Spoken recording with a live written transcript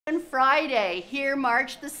Friday, here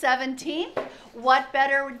March the 17th. What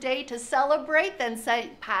better day to celebrate than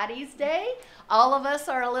St. Paddy's Day? All of us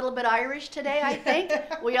are a little bit Irish today, I think.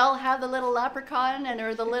 We all have the little leprechaun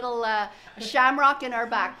or the little shamrock in our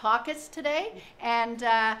back pockets today. And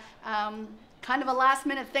kind of a last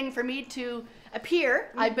minute thing for me to appear.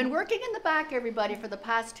 I've been working in the back, everybody, for the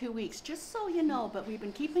past 2 weeks, just so you know, but we've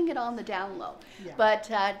been keeping it on the down low. Yeah.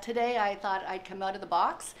 But today I thought I'd come out of the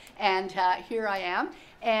box, and here I am.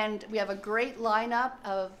 And we have a great lineup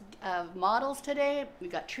of models today. We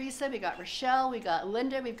got Teresa, we got Rochelle, we got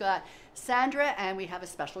Linda, we've got Sandra, and we have a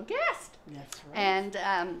special guest. That's right.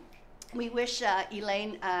 And we wish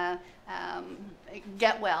Elaine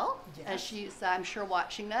get well, as she's, I'm sure,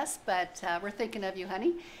 watching this, but we're thinking of you,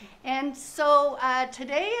 honey. And so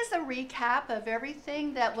today is a recap of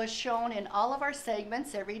everything that was shown in all of our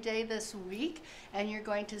segments every day this week, and you're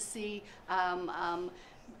going to see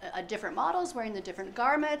different models wearing the different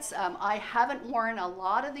garments. I haven't worn a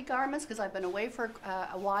lot of the garments because I've been away for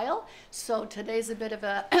a while, so today's a bit of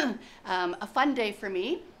a, a fun day for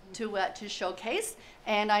me to showcase.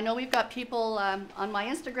 And I know we've got people on my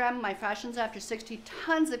Instagram, my Fashions After 60,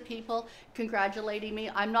 tons of people congratulating me.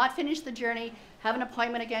 I'm not finished the journey, have an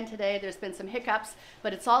appointment again today. There's been some hiccups,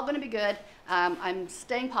 but it's all going to be good. I'm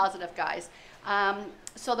staying positive, guys.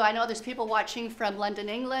 So I know there's people watching from London,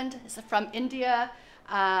 England, from India,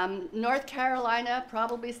 North Carolina,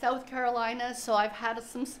 probably South Carolina. So I've had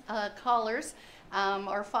some callers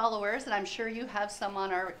or followers, and I'm sure you have some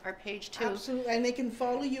on our page too. Absolutely, and they can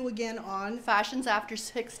follow you again on Fashions After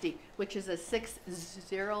 60, which is a 60,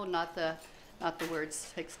 not the word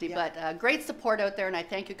 60, but great support out there, and I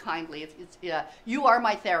thank you kindly. You are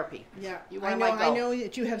my therapy. Yeah, you are my go. I know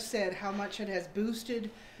that you have said how much it has boosted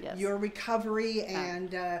your recovery,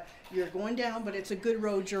 and you're going down, but it's a good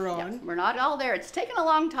road you're on. Yes, we're not all there. It's taken a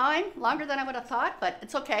long time, longer than I would have thought, but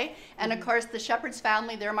it's okay. And of course, the Shepherd's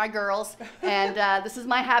family, they're my girls, and this is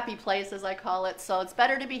my happy place, as I call it. So it's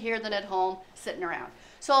better to be here than at home sitting around.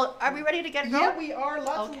 So are we ready to get going? Yeah, we are.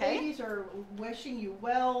 Lots of ladies are wishing you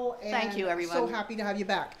well. And thank you, everyone. So happy to have you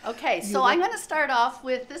back. Okay, so I'm going to start off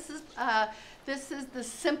with, this is the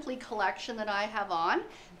Simply collection that I have on.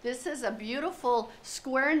 This is a beautiful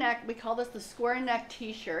square neck, we call this the square neck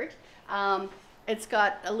t-shirt. It's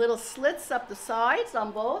got a little slits up the sides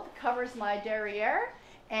on both, covers my derriere,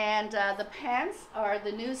 and the pants are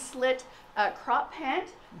the new slit crop pant.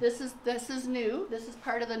 This is new. This is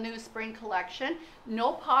part of the new spring collection.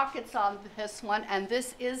 No pockets on this one, and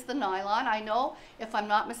this is the nylon. I know, if I'm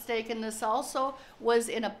not mistaken, this also was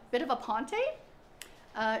in a bit of a ponte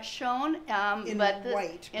shown, in but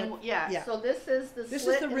white. So this is the this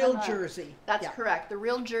slit is the real jersey. That's correct. The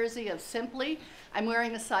real jersey of Simply. I'm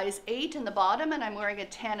wearing a size 8 in the bottom, and I'm wearing a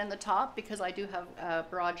 10 in the top because I do have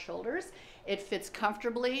broad shoulders. It fits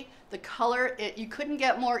comfortably. The color, you couldn't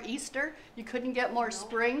get more Easter. You couldn't get more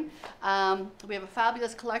spring. We have a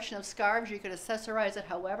fabulous collection of scarves. You could accessorize it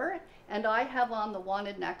however. And I have on the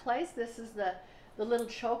wanted necklace. This is the little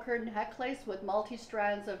choker necklace with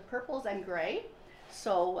multi-strands of purples and gray.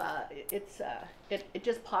 So it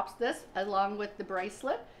just pops this along with the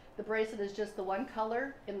bracelet. The bracelet is just the one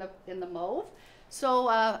color in the mauve. So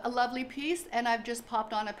a lovely piece, and I've just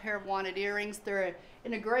popped on a pair of wanted earrings. They're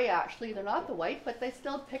in a gray actually. They're not the white, but they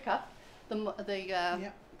still pick up the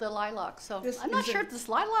lilac. So I'm not sure if this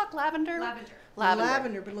lilac, lavender.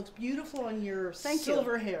 Lavender, but it looks beautiful on your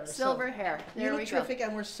silver hair. Silver hair. There we go. Terrific,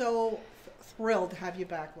 and we're so thrilled to have you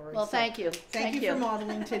back, Lori. Well, thank you. Thank you for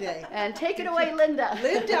modeling today. And take it away, Linda.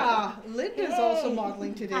 Linda's also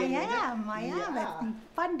modeling today. I am. It's a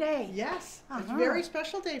fun day. Yes, it's a very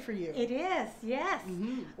special day for you. It is, yes.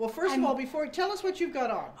 Well, first of all, tell us what you've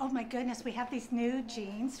got on. Oh my goodness, we have these new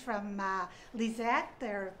jeans from Lisette.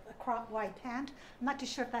 They're a crop wide pant. I'm not too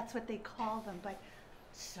sure if that's what they call them, but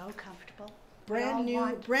so comfortable. Brand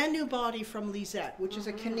new body from Lisette, which is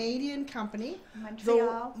a Canadian company.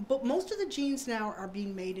 Montreal. But most of the jeans now are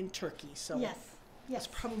being made in Turkey, so that's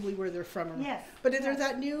probably where they're from. Yes. But they're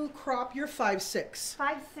that new crop. You're 5'6".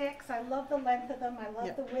 5'6". I love the length of them. I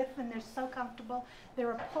love the width, and they're so comfortable.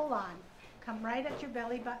 They're a pull-on. Come right at your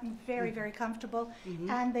belly button. Very, very comfortable.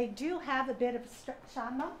 And they do have a bit of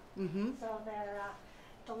stretchama. So they're.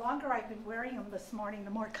 The longer I've been wearing them this morning,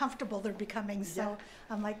 the more comfortable they're becoming. So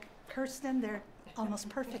I'm like, Kirsten, they're almost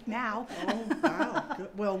perfect now. Oh, wow. Good.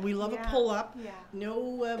 Well, we love a pull-up.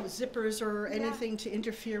 No zippers or anything to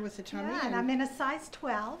interfere with the tummy. And I'm in a size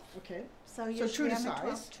 12. Okay. So true to size.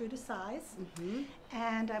 12, true to size.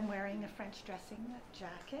 And I'm wearing a French dressing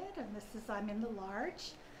jacket, and I'm in the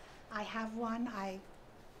large. I have one. I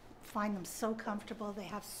find them so comfortable. They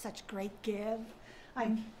have such great give.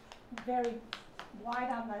 I'm very wide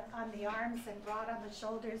on the arms and broad on the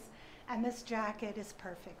shoulders. And this jacket is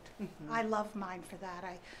perfect. I love mine for that.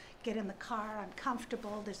 I get in the car, I'm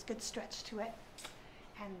comfortable, there's good stretch to it.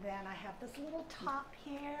 And then I have this little top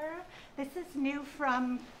here. This is new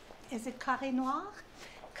from, is it Carré Noir?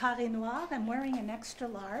 Carré Noir, I'm wearing an extra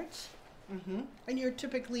large. And you're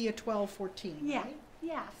typically a 12, 14, Yeah, right?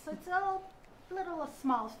 yeah, so it's a little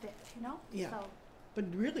small fit, you know? Yeah. So, But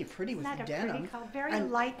really pretty with isn't the that a pretty denim. color? Very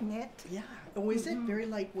And- light knit, Yeah. Oh, is it? Very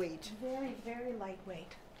lightweight. very, very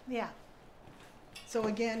lightweight. Yeah. So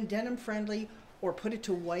again, denim friendly, or put it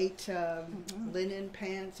to white linen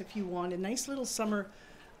pants if you want. A nice little summer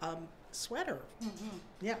sweater.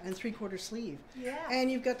 Yeah, and 3/4 sleeve. Yeah. And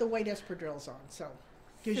you've got the white espadrilles on, so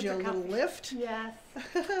gives you a Super little comfy. lift. Yes.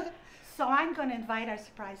 So I'm going to invite our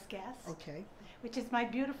surprise guest, Okay. which is my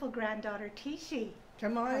beautiful granddaughter, Tishi.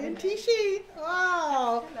 Come on, Tishi.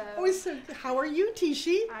 Oh. Hello. How are you,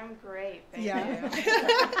 Tishi? I'm great, thank Yeah.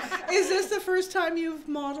 you. Is this the first time you've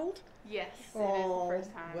modeled? Yes, it is the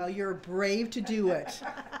first time. Well, you're brave to do it.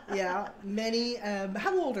 Yeah. Many.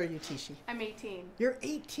 How old are you, Tishi? I'm 18. You're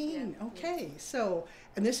 18. Yeah. Okay. So,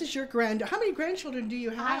 and this is your how many grandchildren do you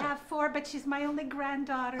have? I have 4, but she's my only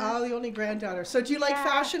granddaughter. Oh, the only granddaughter. So, do you like Yeah.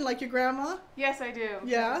 fashion like your grandma? Yes, I do.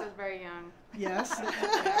 Yeah? Since I was very young. Yes.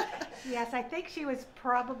 Yes, I think she was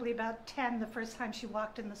probably about 10 the first time she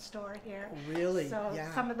walked in the store here. Really? So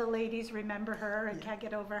Yeah. some of the ladies remember her and can't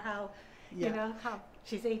get over how, Yeah. you know, how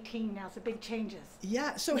she's 18 now, so big changes.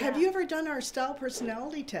 Yeah. So, have Yeah. you ever done our style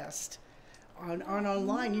personality test on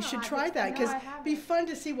online? You No, should I try haven't- that no, because I it'd be haven't. fun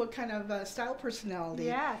to see what kind of style personality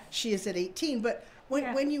Yes. she is at 18. But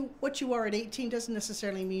when Yeah. what you are at 18 doesn't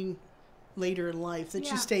necessarily mean later in life that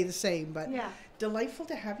you Yeah. stay the same. But Yeah. delightful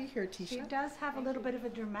to have you here, Tisha. She does have a little bit of a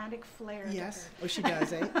dramatic flair Yes. to Oh, she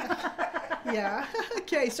does, eh? Yeah.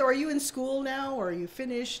 Okay. So, are you in school now, or are you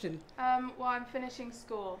finished? And Well, I'm finishing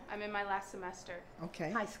school. I'm in my last semester.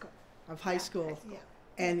 okay, her. High school. of high school. Yeah.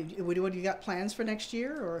 And what do you got plans for next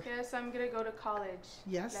year, or? Yes, I'm gonna go to college.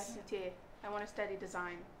 Yes. La Cité. I want to study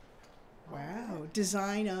design, Wow,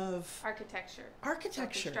 design of architecture,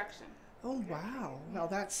 architecture. construction. Oh wow! Well,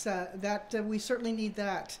 that's we certainly need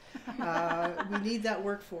that. We need that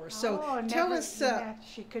workforce. So Oh, tell never- us. yeah,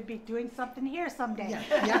 she could be doing something here someday. Yeah,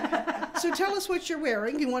 yeah. So tell us what you're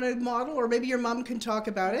wearing. You want to model, or maybe your mom can talk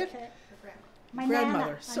about it. Okay. My Grandmother.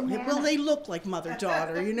 Nana, So my well, Nana. they look like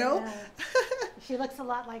mother-daughter, you know. Yeah. She looks a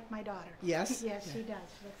lot like my daughter. Yes? Yes, she does.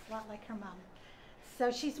 She looks a lot like her mom.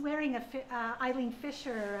 So she's wearing a Eileen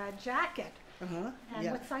Fisher jacket. Uh-huh. And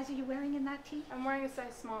Yeah. what size are you wearing in that tee? I'm wearing a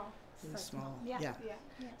size small. Size small. Yeah. Yeah.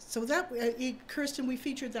 Yeah. So that, Kirsten, we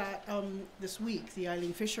featured that this week, the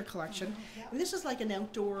Eileen Fisher collection, and this is like an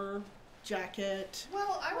outdoor jacket.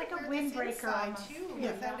 Well, I Like would a wear this windbreaker inside almost. too,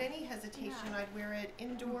 Yeah. without any hesitation. Yeah. I'd wear it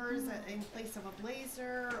indoors in place of a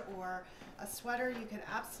blazer or a sweater. You could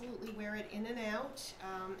absolutely wear it in and out.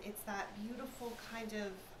 It's that beautiful kind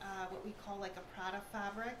of what we call like a Prada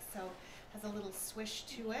fabric, so has a little swish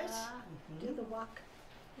to it. Do the walk.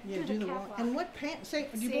 Yeah, do the walk. catwalk. And what pants? Say,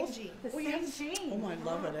 do you Same both? jeans. The Oh, same yes. jean. Oh, I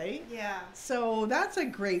love it, eh? Yeah. So that's a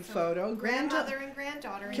great So photo. Grandmother and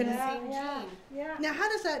granddaughter Can- in the Yeah, same yeah, jean. yeah. Now, how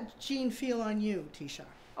does that jean feel on you, Tisha?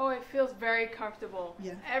 Oh, it feels very comfortable.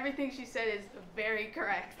 Yeah. Everything she said is very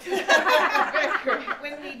correct. Very correct.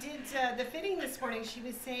 When we did the fitting this morning, she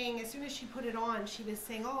was saying, as soon as she put it on, she was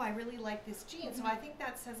saying, oh, I really like this jean. So I think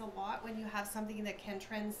that says a lot when you have something that can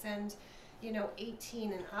transcend,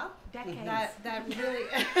 18 and up. Decades. That really,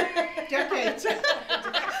 Decades.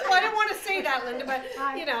 well, I didn't want to say that, Linda, but,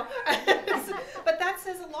 I- but that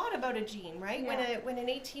says a lot about a jean, right? Yeah. When an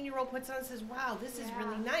 18-year-old puts it on and says, wow, this is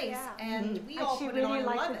really Yeah, nice. yeah. And we And all she put it on and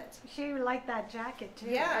liked love the- it. She liked that jacket too.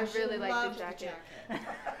 Yeah, I she really like the loved jacket.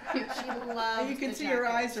 She loved You can the see your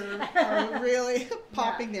jacket. eyes are really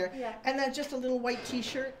popping there. Yeah. And then just a little white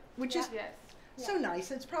T-shirt, which is Yes. so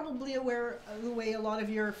nice. It's probably the way a lot of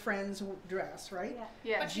your friends dress, right? Yeah.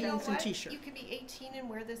 Yes. But you know Jeans and what? t-shirt. You could be 18 and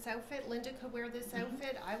wear this outfit. Linda could wear this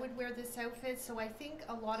outfit. I would wear this outfit. So I think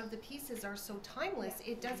a lot of the pieces are so timeless.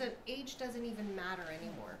 Age doesn't even matter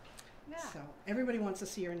anymore. Yeah. So everybody wants to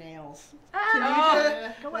see your nails. Ah, Can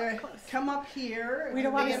you Oh. Go there, up close. come up here? We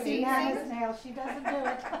don't want Be to see amazing. Nana's nails. She doesn't do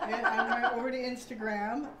it. And I'm right over to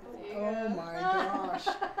Instagram. Oh my gosh.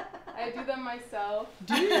 I do them myself.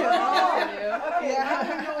 Do you? I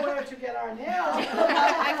Okay, We know where to get our nails.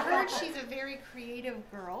 I've heard she's a very creative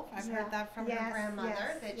girl. I've Yeah. heard that from Yes, her grandmother,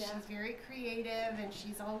 yes, that yeah. she's very creative and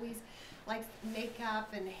she's always likes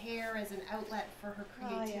makeup and hair as an outlet for her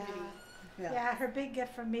creativity. Oh, yeah. Yeah, her big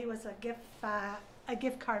gift from me was a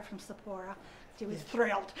gift card from Sephora. She was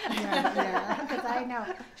thrilled. Yeah, Because I know,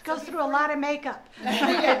 she goes through a lot of makeup.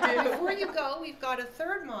 Before you go, we've got a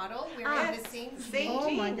third model wearing the same yeah. Oh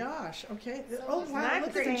jean. my gosh, okay. So Oh isn't wow, that look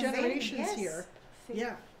at the great? generations Yes. here. See,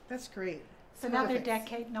 Yeah, that's great. it's another Perfect.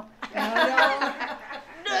 decade, no.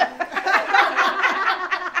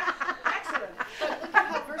 Excellent. But look at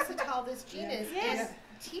how versatile this jean is. Yes. And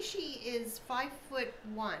Tishi is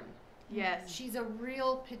 5'1". Yes. She's a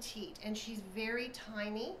real petite and she's very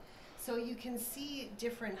tiny. So you can see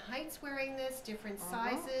different heights wearing this, different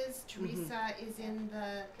sizes. Teresa is in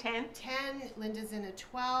the 10. 10, Linda's in a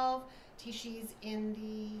 12, Tishi's in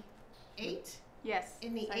the 8. Yes.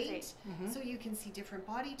 In the size 8, so you can see different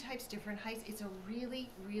body types, different heights. It's a really,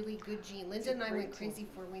 really good jean. Linda and I went crazy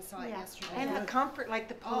for when we saw it Yeah. yesterday. And the comfort, like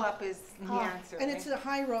the pull-up is the answer. And it's a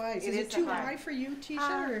high rise. It Is is it a too high. high for you,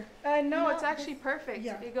 Tisha? Or? No, No, it's actually perfect.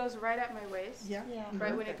 Yeah. It goes right at my waist. Yeah. Yeah.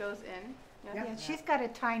 Right when it goes in. Yeah. Yeah, she's got a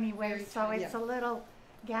tiny waist, so tiny. it's a little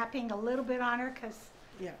gapping a little bit on her because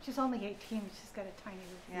Yeah. she's only 18. She's got a tiny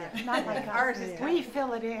waist. Yeah. Not like Ours us. is Yeah. We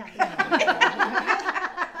fill it in.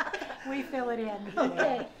 We fill it in.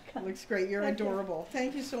 Okay. Looks great. You're Thank you. adorable.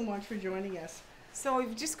 Thank you so much for joining us. So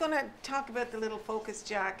we're just going to talk about the little focus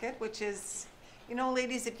jacket, which is, you know,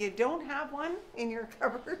 ladies, if you don't have one in your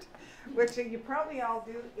cupboard, which you probably all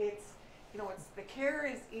do, it's, you know, it's the care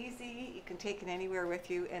is easy. You can take it anywhere with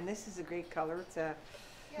you, and this is a great color. It's a,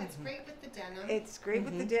 Yeah, it's great with the denim. it's great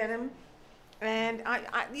with the denim, and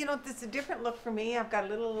I, you know, it's a different look for me. I've got a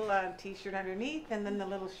little t-shirt underneath, and then the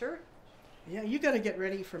little shirt. Yeah, you got to get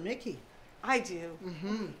ready for Mickey. I do.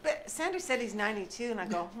 Mm-hmm. But Sandra said he's 92, and I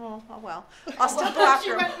go, oh well. I'll still go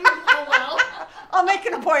after him. Oh, well. I'll make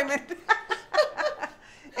an appointment.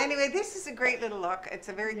 Anyway, this is a great little look. It's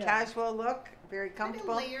a very Yeah. casual look, very Kind of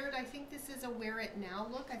comfortable. layered. I think this is a wear it now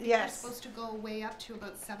look. I think Yes. we're supposed to go way up to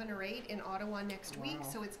about 7 or 8 in Ottawa next week, Wow.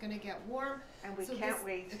 so it's going to get warm. And we So can't this-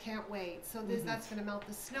 wait. I can't wait. So this that's going to melt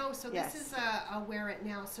the snow. So Yes. this is a wear it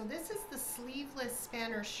now. So this is the sleeveless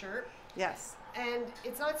spanner shirt, Yes. and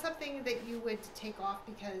it's not something that you would take off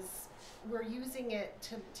because we're using it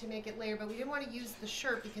to make it layer, but we didn't want to use the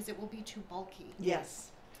shirt because it will be too bulky. Yes.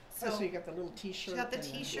 So, So you got the little T-shirt. she got the and,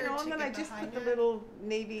 T-shirt. You know, to and then I get just behind put the it. little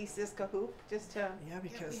navy Siska hoop just to, Yeah, Yeah,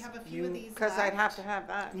 because we have a few of you these. because I'd left. have to have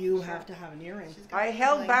that. you Sure. have to have an earring. She's got I the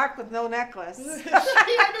held like- back with no necklace. I know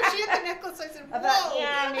she had the necklace. I said, I "Whoa!" thought,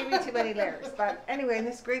 yeah, maybe too many layers. But anyway, in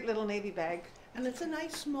this great little navy bag, And it's a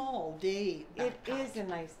nice small day it backpack. is a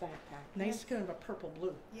nice backpack. Nice kind of a purple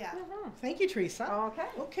blue. Yeah. Thank you, Teresa. Okay.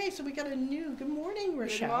 Okay, so we got a new. Good morning,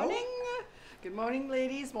 Rochelle. Good morning. Good morning,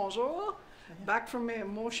 ladies. Bonjour. Back from my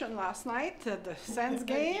emotion last night at the Sens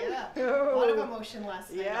game. Yeah. A lot of Oh, emotion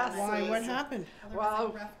last night. Yes. honestly. Why? What So- happened? There was Well, a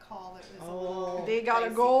ref call that was a Oh. little they got a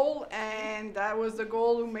crazy. goal, and that was the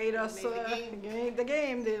goal who made us Made the game. gain the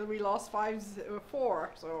game. We lost 5-4,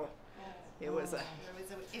 so it was a There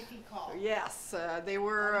was an iffy call. yes. They A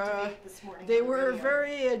were. lot of debate this morning They on the were radio.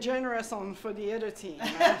 very generous for the other team.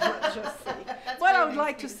 Let's just say. That's But I very would nice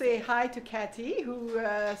like of to you say hi to Kathy, who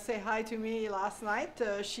said hi to me last night.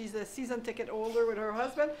 She's a season ticket holder with her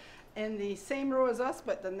husband in the same row as us,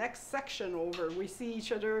 but the next section over. We see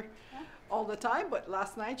each other all the time, but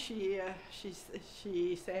last night she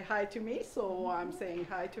said hi to me, so I'm saying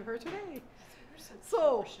hi to her today.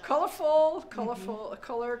 So colorful,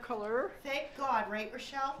 color. Thank God, right,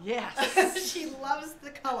 Rochelle? Yes. She loves the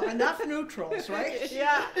color. Enough neutrals, right?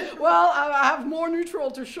 Yeah. Well, I have more neutral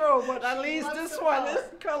to show, but at She least loves this the one color. is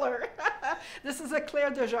color. This is a Claire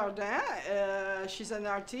Desjardins. She's an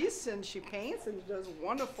artiste and she paints and does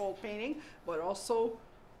wonderful painting, but also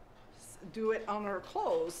do it on her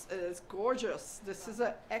clothes. It's gorgeous. This is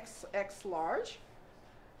a XX large.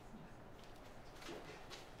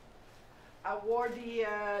 I wore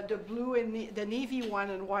the blue and the navy one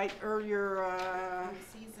and white earlier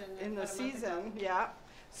in the season, yeah.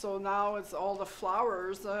 So now it's all the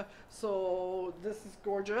flowers. So this is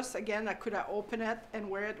gorgeous. Again, I could have opened it and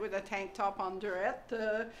wear it with a tank top under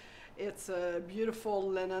it. It's a beautiful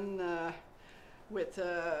linen with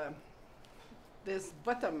this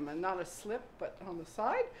bottom, and not a slip, but on the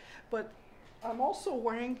side. But I'm also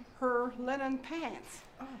wearing her linen pants.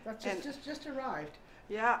 Oh, that's And- just arrived.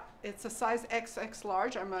 Yeah, it's a size XX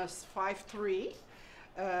large. I'm a 5'3",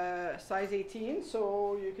 size 18,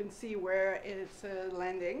 so you can see where it's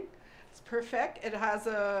landing. It's perfect. It has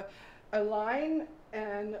a line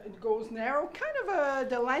and it goes narrow, kind of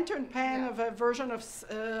the lantern pan Yeah. of a version of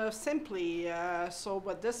Simply.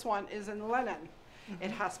 But this one is in linen.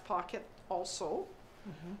 It has pocket also.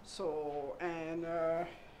 So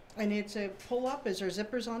And it's a pull up. Is there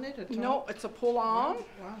zippers on it? At all? no, it's a pull on.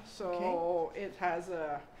 Wow. So it has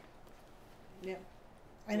a Yeah.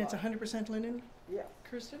 And it's 100% linen. Yeah.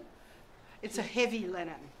 Kirsten? It's a heavy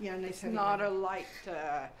linen. Yeah, nice It's heavy not linen. a light,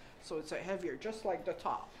 so it's a heavier, just like the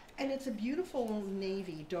top. And it's a beautiful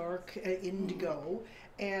navy, dark indigo.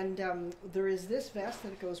 And there is this vest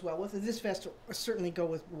that goes well with it. This vest will certainly go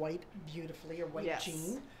with white beautifully, or white Yes.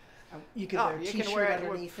 jean. You can Oh, wear a you can t-shirt wear it with-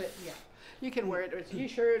 underneath it. Yeah. You can wear it with a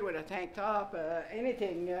t-shirt, with a tank top,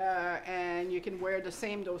 anything, and you can wear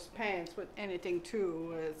those pants with anything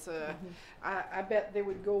too. It's, I bet they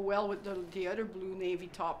would go well with the other blue navy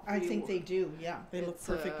top. I think they do, yeah. They look It's,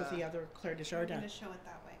 perfect with the other Claire We're going to Desjardins. show it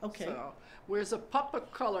that way. Okay. So, where's a pop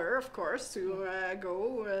of color, of course, to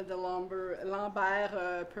go, the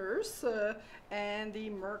Lambert purse, and the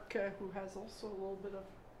Merc, who has also a little bit of.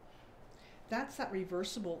 That's that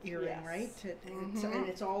reversible earring, Yes. right? And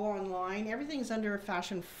it's all online. Everything's under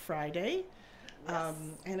Fashion Friday. Yes.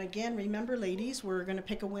 And again, remember, ladies, we're going to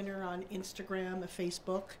pick a winner on Instagram,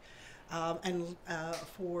 Facebook, and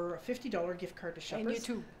for a $50 gift card to Shoppers. And you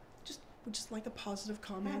too. Just like a positive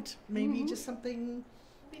comment, maybe just something.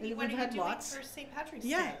 Maybe We've what are you had doing lots. for St. Patrick's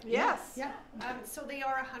Yeah. Day? Yes. Yeah. So they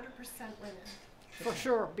are 100% linen. For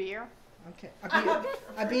sure, beer. Okay.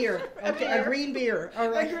 A beer. Okay. A green beer. All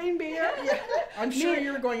A right. green beer. Yeah. I'm sure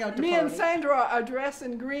you're going out to Me party. and Sandra are dressed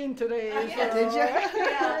in green today. So Did you?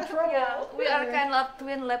 Yeah, we are kind of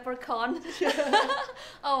twin leprechaun.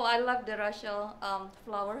 Oh, I love the Rachel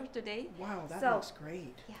flower today. Wow, that So- looks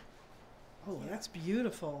great. Yeah. Oh, that's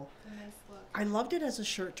beautiful. A nice look. I loved it as a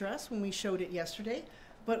shirt dress when we showed it yesterday,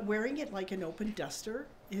 but wearing it like an open duster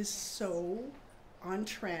is so on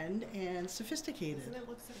trend and sophisticated. Doesn't it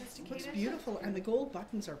look sophisticated? Looks beautiful, and the gold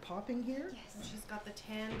buttons are popping here. And she's got the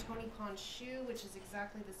tan Tony Pond shoe, which is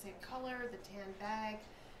exactly the same color, the tan bag,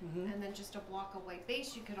 Mhm. and then just a block of white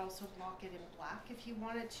base. You could also block it in black if you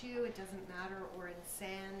wanted to. It doesn't matter, or in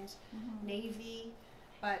sand, navy,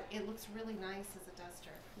 but it looks really nice as a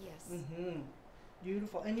duster. Yes. Mhm.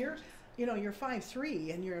 Beautiful, and you're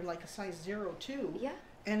 5'3", and you're like a size 02. Yeah.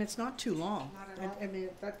 And it's not too long. Not at all. I mean,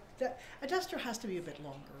 that a duster has to be a bit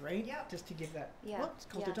longer, right? Yep. Just to give that. Yeah, Well, it's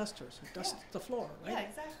called a yeah. duster, so it dusts the floor, Yeah, right?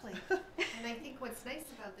 exactly. And I think what's nice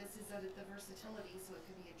about this is that the versatility. So it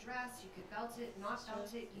could be a dress, you could belt it, not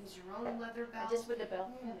belt it, use your own leather I belt, just put the belt.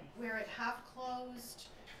 wear it half closed.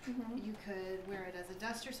 You could wear it as a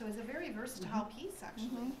duster, so it's a very versatile piece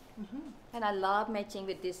actually. And I love matching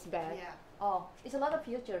with this bag. Yeah. Oh, it's a lot of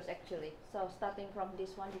features actually. So starting from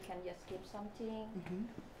this one, you can just keep something,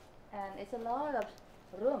 and it's a lot of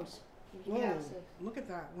rooms. You Whoa! can use it. Look at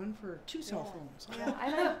that one for 2 cell Yeah. phones. Yeah,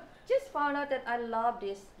 and I just found out that I love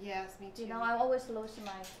this. Yes, me too. You know, I always lose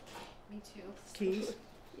my. Me too. Keys.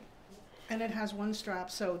 And it has one strap,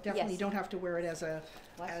 so definitely Yes. don't have to wear it as a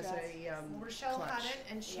What's as that? a Rochelle had clutch. it,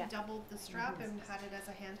 and she Yeah. doubled the strap and had it as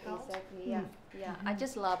a handheld. Exactly. Yeah. Yeah. I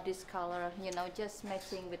just love this color. You know, just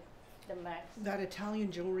matching with the marks. That Italian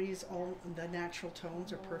jewelry is all the natural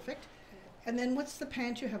tones are perfect. And then what's the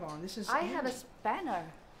pant you have on? This is I have a spanner.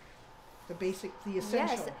 the basic, the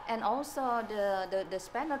essential. Yes, and also the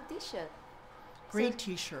spanner T-shirt. Great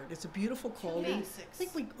T-shirt. It's a beautiful quality. I Basics.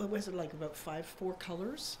 think what was it like about 4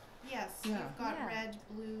 colors? Yes, Yeah. you've got Yeah. red,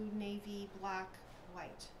 blue, navy, black,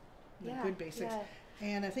 white. The Yeah, good basics. yeah.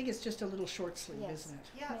 And I think it's just a little short sleeve, Yes. isn't it?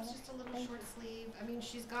 Yeah, it's Yeah. just a little Thank short sleeve. I mean,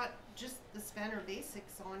 she's got just the spanner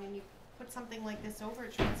basics on, and you put something like this over,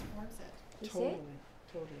 it transforms it. You see?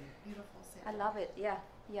 Totally. Beautiful I sandal. love it. Yeah.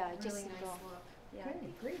 Yeah. Really Just nice go. look. Yeah.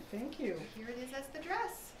 Okay, great. Thank you. Here it is as the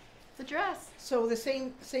dress. The dress. So the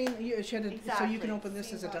same. She had so you Exactly. can open this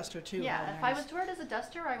Same as a body. duster too. Yeah, How if I nice. was to wear it as a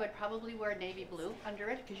duster, I would probably wear navy blue under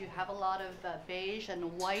it because you have a lot of beige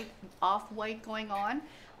and white, off-white going on.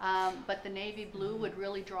 But the navy blue would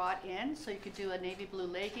really draw it in. So you could do a navy blue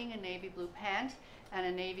legging, a navy blue pant, and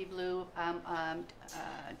a navy blue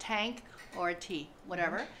tank or a tee,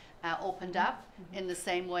 whatever. Opened up in the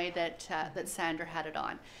same way that that Sandra had it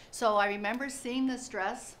on. So I remember seeing this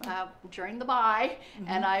dress during the buy,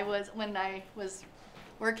 and when I was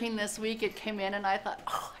working this week, it came in, and I thought,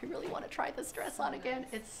 oh, I really want to try this dress on again.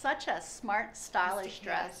 It's such a smart, stylish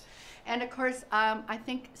dress. And of course, I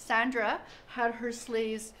think Sandra had her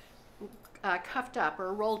sleeves cuffed up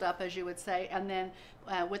or rolled up, as you would say, and then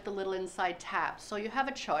with the little inside tabs. So you have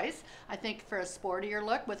a choice. I think for a sportier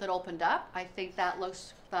look with it opened up, I think that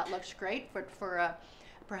looks great. But for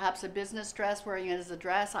perhaps a business dress, wearing it as a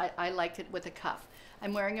dress, I liked it with a cuff.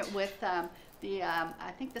 I'm wearing it with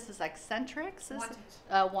I think this is Eccentrics,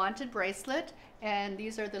 Wanted bracelet, and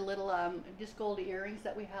these are the little just gold earrings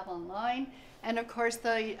that we have online. And of course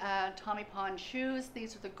the Tommy Pond shoes.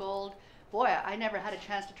 These are the gold. Boy, I never had a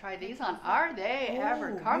chance to try these on. Are they Oh, ever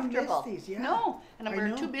you missed comfortable? these, yeah. No, and I we're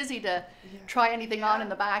know. too busy to try anything on in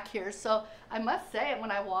the back here. So I must say, when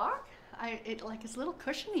I walk, It's a little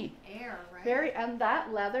cushiony. Air, right? Very, and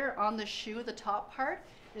that leather on the shoe, the top part,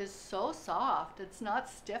 is so soft. It's not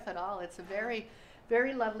stiff at all. It's a very,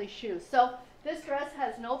 very lovely shoe. So this dress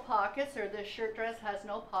has no pockets, or this shirt dress has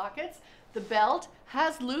no pockets. The belt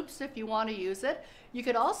has loops if you want to use it. You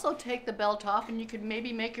could also take the belt off and you could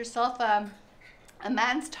maybe make yourself a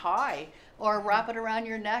man's tie, or wrap it around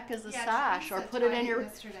your neck as a sash, or put it in your,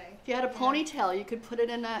 if you had a ponytail, you could put it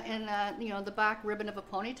in the back ribbon of a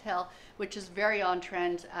ponytail, which is very on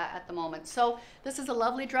trend at the moment. So this is a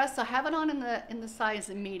lovely dress. So have it on in the size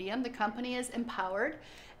medium. The company is Empowered,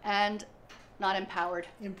 and not empowered.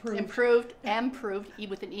 Improved. Improved, E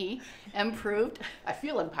with an E. Improved. I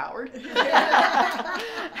feel empowered.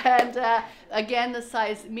 And again, the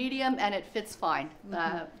size medium, and it fits fine.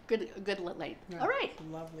 Good length. All right.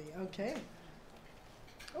 Lovely. Okay.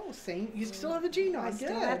 Oh, same. You still have the jean on. I Good.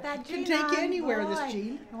 still have that You jean can take you on, anywhere, boy. this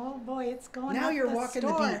jean. Oh boy, it's going Now up you're the walking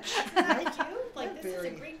store. the beach. Right? Like, this is a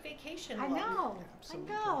Very. great vacation I look. know,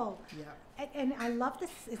 Absolutely. I know. Yeah. And I love this.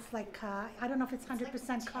 It's like I don't know if it's 100%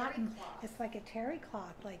 terry cotton. cloth. It's like a terry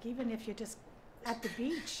cloth. Like even if you're just at the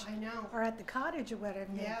beach I know. or at the cottage or whatever,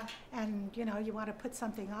 Yeah. and you know you want to put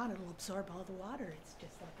something on, it'll absorb all the water. It's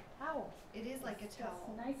just like a towel. It is like a It's towel.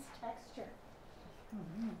 just nice texture.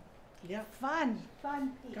 Yeah. Fun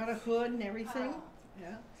piece. Got a hood and everything.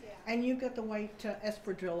 Yeah. And you've got the white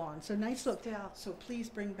espadrille on. So nice look. Still. So please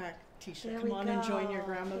bring back Tisha. There Come we on and join your go.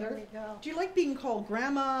 grandmother. There we go. Do you like being called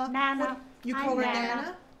Grandma? Nana. What- You I'm call her Nana.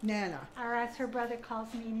 Nana? Nana. Or as her brother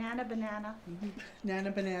calls me, Nana Banana. Nana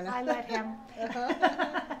Banana. I let him.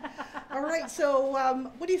 All right. So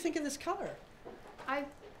what do you think of this color?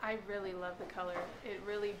 I really love the color. It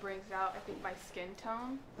really brings out, I think, my skin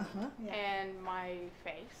tone Uh-huh. Yeah. and my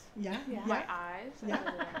face, Yeah. Yeah. my eyes. I Yeah.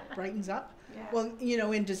 really love it. Brightens up. Yeah. Well, you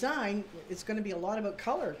know, in design, it's going to be a lot about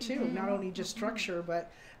color too, not only just structure,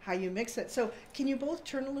 but how you mix it. So, can you both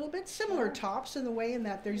turn a little bit? Similar tops in the way in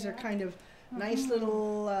that these are kind of nice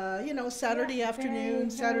little, Saturday Yeah, afternoon, very,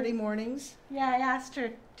 Saturday very- mornings. Yeah, I asked her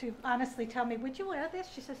to honestly tell me, would you wear this?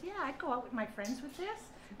 She says, yeah, I'd go out with my friends with this,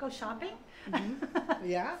 go shopping.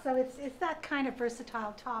 Yeah. So it's that kind of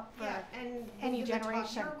versatile top for Yeah, and any even the top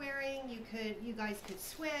generation. you're wearing, you guys could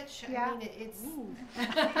switch. Yeah. I mean, it's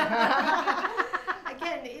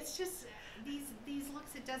again, it's just these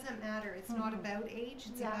looks. It doesn't matter. It's not about age.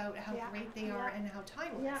 It's Yeah, about how yeah, great they are yeah. and how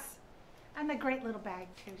timeless. Yeah. And the great little bag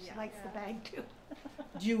too. She Yeah. likes the bag too.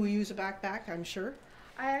 Do you use a backpack? I'm sure.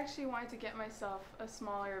 I actually wanted to get myself a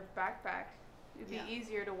smaller backpack. It'd be Yeah.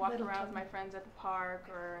 easier to walk Little around with tiny. my friends at the park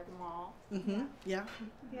or at the mall. Mm-hmm. Yeah.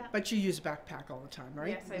 Yeah. But you use a backpack all the time,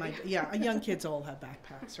 right? Yes, I do. Yeah. Young kids all have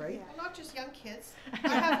backpacks, right? Yeah. Well, not just young kids. I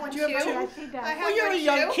have one Do you too. have two? Yeah, she does. I have Well, you're one a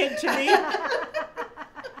young too. kid to me.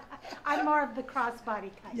 I'm more of the crossbody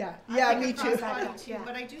kind. Yeah. I Yeah. like Me a too. crossbody too, Yeah.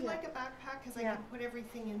 but I do Yeah. like a backpack because I Yeah. can put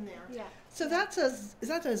everything in there. Yeah. So is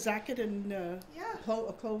that a jacket and Yeah.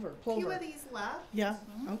 plover? Few of these left. Yeah.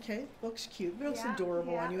 Okay. Looks cute. Looks Yeah,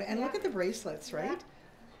 adorable on yeah, you. And look yeah. at the bracelets, right? Yeah.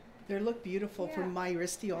 They look beautiful Yeah. from My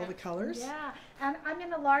Wristy, all the colors. Yeah. And I'm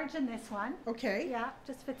in a large in this one. Okay. Yeah,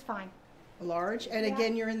 just fits fine. A large. And Yeah.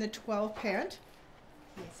 again, you're in the 12 pant.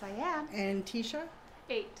 Yes, I am. And Tisha,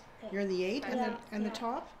 8, you're in the 8 and Yeah, the yeah.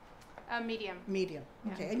 top? medium. Medium.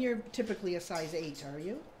 Yeah. Okay. And you're typically a size 8, are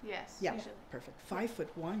you? Yes. Yeah. usually. Perfect.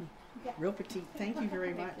 5'1". Yeah. Real petite. Thank you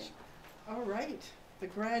very Thank much. All right. The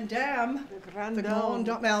Grand Dame. The Grand The Dame. Grand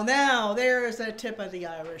Dame. Well, now there's a tip of the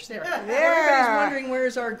Irish. There. There. Everybody's wondering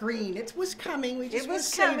where's our green. It was coming. We just It were was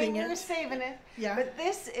saving coming. it. We were saving it. Yeah. But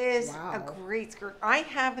this is Wow. a great skirt. I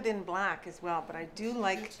have it in black as well, but I do Me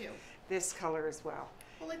like too. this color as well.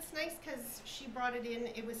 Well, it's nice because she brought it in.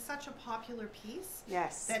 It was such a popular piece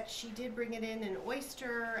Yes. that she did bring it in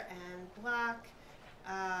oyster and black,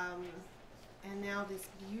 and now this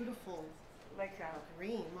beautiful like a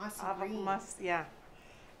green, mossy of a green. yeah.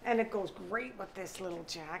 And it goes great with this little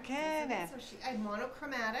jacket and So she,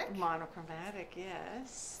 monochromatic. monochromatic,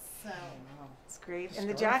 yes. So It's great. The And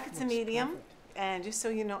the scarf jacket's a looks medium. perfect. And just so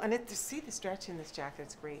you know, and to see the stretch in this jacket,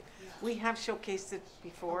 it's great. We have showcased it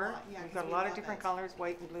before. lot, yeah, We've 'cause got a we lot of love different it. colors,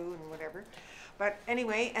 white and blue and whatever. But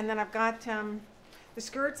anyway, and then I've got the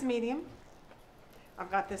skirt's medium.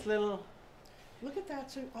 I've got this little Look at that.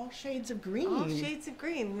 So all shades of green. all shades of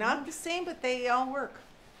green. Not the same, but they all work,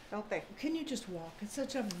 don't they? Can you just walk? It's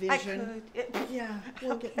such a I vision. could. Yeah.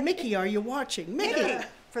 Look at, Mickey, are you watching? Mickey.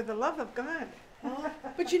 For the love of God. Oh,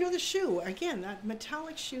 but you know the shoe, again, that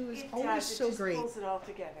metallic shoe is It always does, so it just great. pulls it all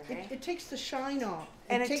together, right? It takes the shine off.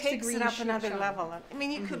 And it takes the takes green it up sheen another shine. level. I mean,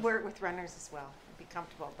 you could wear it with runners as well and be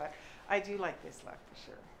comfortable, but I do like this look for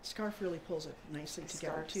sure. Scarf really pulls it nicely The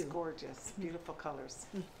together scarf's too. gorgeous, beautiful colors.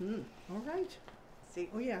 Hmm. All right. See,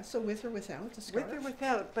 Oh yeah, so with or without the scarf? with or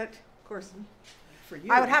without, but of course, For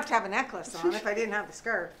you. I would have to have a necklace on if I didn't have the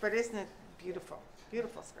scarf, but isn't it beautiful?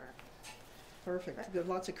 Beautiful scarf. Perfect. Got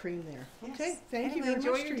lots of cream there. Yes. Okay, thank you Anyway, very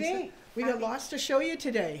enjoy much, your Teresa. day. We got Happy- lots to show you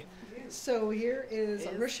today. Yes. So here is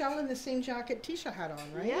Is- Rochelle in the same jacket Tisha had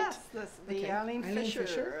on, right? Yes, the Okay. Eileen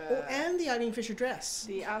Fisher. Oh, and the Eileen Fisher dress.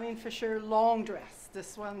 The Eileen Fisher long dress.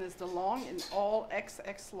 This one is the long in all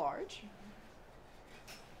XX large.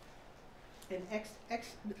 In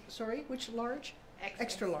sorry, which large?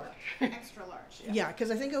 Extra large. Extra large. Yeah,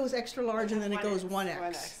 because I think it was extra large and then it goes 1X,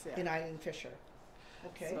 1X yeah. in Eileen Fisher.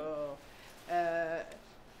 Okay. So,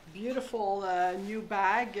 beautiful new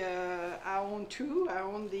bag. I own two. I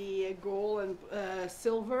own the gold and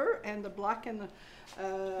silver and the black and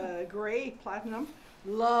gray platinum.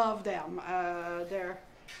 Love them. They're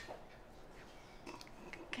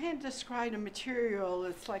can't describe the material.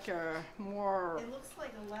 It's like a more It looks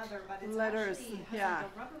like a leather, but it's Leathers, actually has yeah. like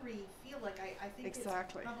a rubbery feel. Like I think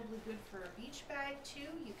Exactly. it's probably good for a beach bag too.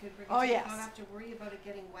 You could bring it Oh, to yes. not have to worry about it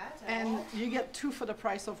getting wet at and all. you get two for the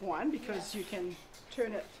price of one because you can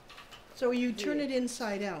turn it. So you turn it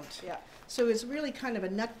inside out. Yeah. So it's really kind of a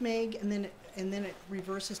nutmeg, and then it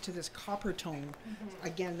reverses to this copper tone.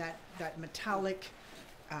 Again, that metallic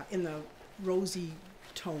in the rosy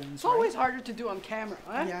tones. It's always harder to do on camera,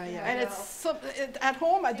 huh? Yeah, yeah. And at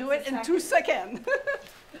home I do it Takes a in 2 seconds.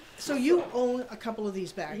 So you own a couple of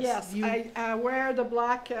these bags. Yes, You, I wear the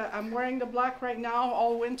black. I'm wearing the black right now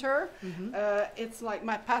all winter. It's like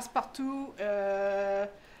my passe-partout.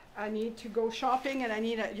 I need to go shopping, and I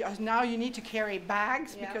need now you need to carry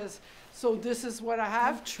bags Yeah. because. So this is what I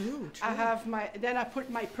have. Oh, true. I have then I put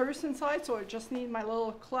my purse inside, so I just need my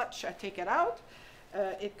little clutch. I take it out.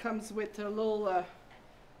 It comes with a little.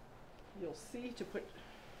 You'll see to put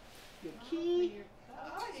your key.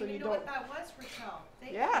 Oh, I So didn't you even know what don't- that was, Raquel.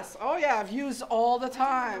 Thank Yes. you. Oh yeah. I've used all the I didn't know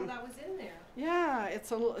time. that was in there. Yeah,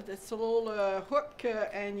 it's a little hook,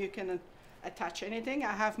 and you can attach anything.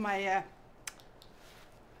 I have my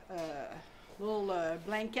little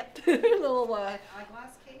blanket, little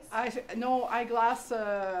Eyeglass case? eyeglass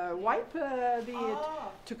wipe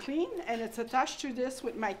Oh. to clean, and it's attached to this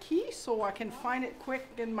with my key, so I can find it quick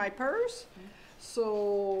in my purse.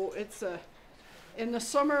 So it's in the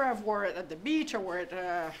summer I've wore it at the beach, I wear it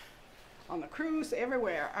on the cruise,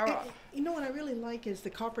 everywhere. You know what I really like is the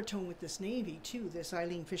copper tone with this navy too. This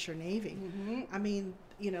Eileen Fisher navy. I mean,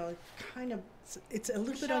 you know, kind of. It's a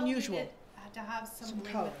little bit Michelle unusual. needed to have some Some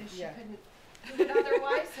bling color, with this. She yeah. couldn't do it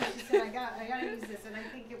otherwise, so she said, I gotta use this, and I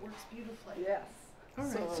think it works beautifully. Yes. All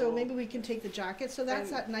right, so maybe we can take the jacket. So that's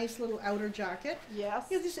And- that nice little outer jacket. Yes.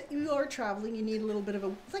 You are traveling. You need a little bit of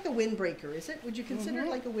it's like a windbreaker, is it? Would you consider it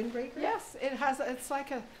like a windbreaker? Yes, it has. It's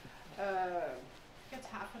like a It's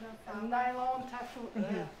half enough. nylon tattoo.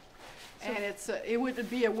 And it would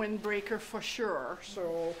be a windbreaker for sure.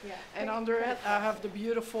 So, Yeah. and under it, I have the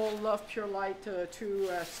beautiful Love Pure Light 2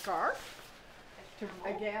 scarf.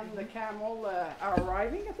 Again, the camel are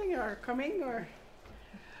arriving. I think are coming or.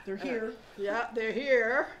 They're here. Yeah, they're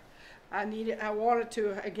here. I wanted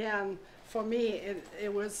to, again, for me,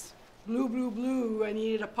 it was blue, blue, blue. I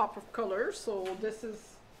needed a pop of color, so this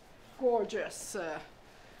is gorgeous.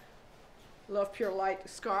 Love Pure Light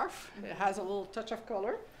scarf. It has a little touch of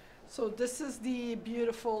color. So this is the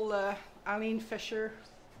beautiful Eileen Fisher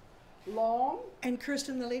long. And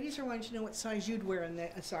Kirsten, the ladies are wanting to know what size you'd wear in the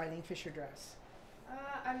Eileen Fisher dress.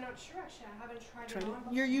 I'm not sure actually. I haven't tried Try it to-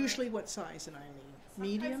 on. You're before. usually what size in Eileen?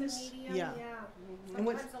 Sometimes Mediums? a medium, Yeah. And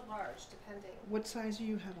what's- Sometimes a large, depending. What size do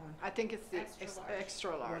you have on? I think it's the Extra large.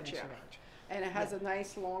 extra One large, yeah. extra large. And it has a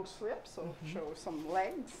nice long slip, so show some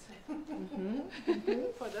legs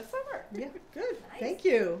for the summer. Yeah, good. Thank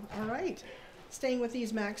you. All right. Staying with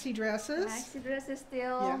these maxi dresses. Maxi dress is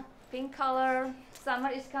still Yeah. pink color. Summer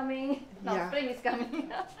is coming. No, Yeah. spring is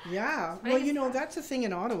coming. Yeah. Well, you know, that's the thing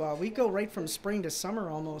in Ottawa. We go right from spring to summer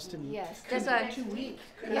almost in Yes, that's why. 2 weeks.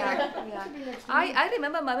 Yeah, yeah. I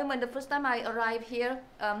remember Mami when the first time I arrived here,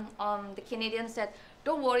 the Canadian said,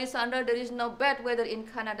 "Don't worry, Sandra, there is no bad weather in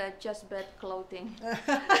Canada, just bad clothing."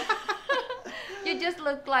 You just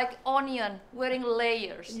look like onion wearing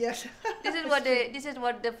layers. Yes. This is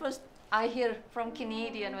what the first I hear from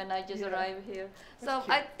Canadian when I just Yeah. arrived here. So That's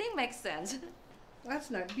I cute. think makes sense. That's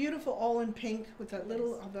nice. Beautiful, all in pink with a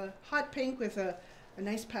little of a hot pink with a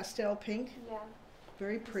nice pastel pink. Yeah.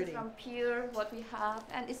 Very This is pretty. from Pure, what we have,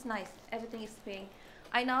 and it's nice. Everything is pink.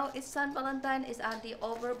 I know it's Saint Valentine is already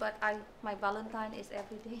over, but my Valentine is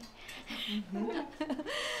every day.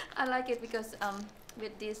 I like it because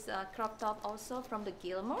with this crop top also from the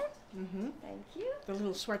Gilmore. Thank you. The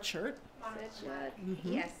little sweatshirt. Sweatshirt. Mhm.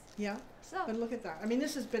 Yes. Yeah. So But look at that. I mean,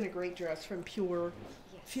 this has been a great dress from Pure.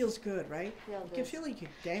 yes. Feels good, right? Feel You can good. feel like you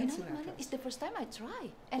could You dance know, in that Manu, it's dress. the first time I try,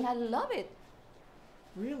 and I love it.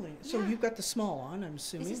 Really? So Yeah. you've got the small on, I'm This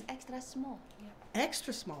assuming. is extra small.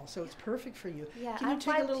 Extra small, so it's perfect for you. Yeah, Can you I'm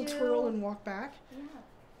take a little 5'2". twirl and walk back? Yeah.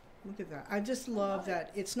 Look at that. I just love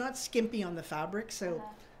that. It's not skimpy on the fabric, so Uh-huh.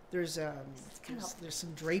 there's kind there's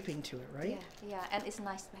some draping to it, right? Yeah, yeah, and it's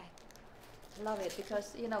nice bag. Love it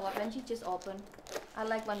because you know what? When you just open, I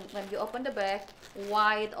like when you open the bag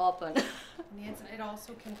wide open. It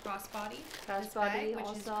also can crossbody Cross this bag, body which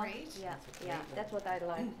also. is great. Yeah, yeah, that's what I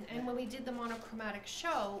like. And when we did the monochromatic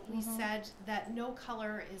show, we said that no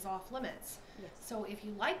color is off limits. Yes. So if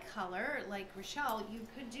you like color, like Rochelle, you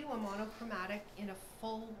could do a monochromatic in a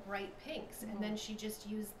full bright pinks, and then she just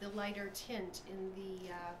used the lighter tint in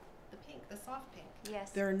the pink, the soft pink.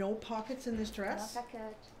 Yes. There are no pockets in this No dress,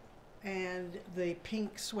 pocket. and the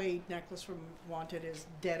pink suede necklace from Wanted is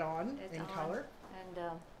dead on It's in on. color.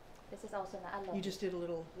 And this is also I love You it. just did a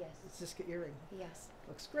little Yes. Ziska earring. Yes.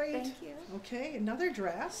 Looks great. Thank you. Okay, another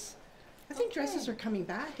dress. I think dresses are coming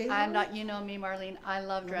back, eh? I'm Lauren? not, you know me, Marlene, I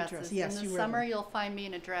love Love dresses. dresses. Yes, In you the wear summer, them. you'll find me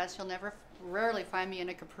in a dress. You'll rarely find me in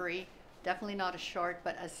a capri. Definitely not a short,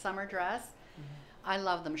 but a summer dress. I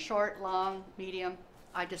love them, short, long, medium.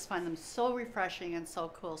 I just find them so refreshing and so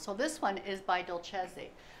cool. So this one is by Dolcezzi.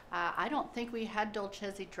 I don't think we had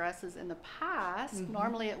Dolcezzi dresses in the past.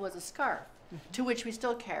 Normally it was a scarf, to which we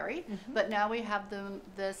still carry, but now we have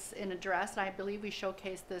this in a dress, and I believe we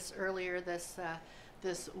showcased this earlier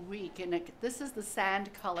this week. And this is the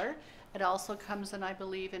sand color. It also comes in, I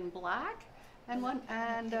believe, in black and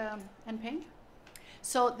pink.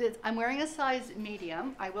 So I'm wearing a size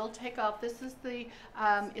medium. I will take off. This is the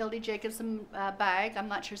Ildi Jacobson bag. I'm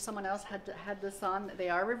not sure someone else had this on. They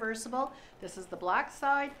are reversible. This is the black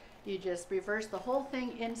side. You just reverse the whole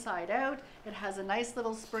thing inside out. It has a nice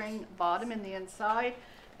little spring bottom in the inside,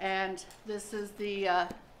 and this is the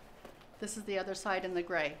other side in the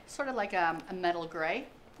gray, sort of like a metal gray.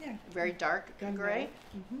 Yeah. Very dark Gunmetal. gray.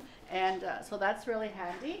 And so that's really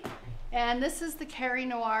handy. And this is the Carrie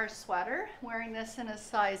Noir sweater, wearing this in a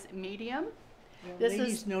size medium. Well, This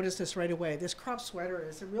ladies is- noticed this right away. This crop sweater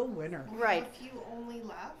is a real winner. We Right. have a few only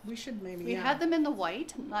left. We should maybe. We yeah. had them in the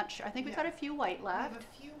white. I'm not sure. I think we've Yeah. got a few white We have left.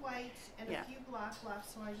 a few white and Yeah. a few black left,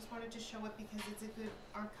 so I just wanted to show it because it's a good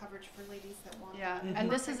arm coverage for ladies that want Yeah, that. and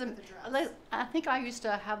this is Perfect with the a. dress. I think I used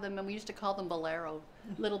to have them, and we used to call them bolero,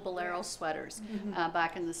 little bolero sweaters,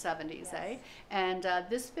 back in the 70s, eh? And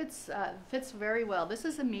this fits very well. This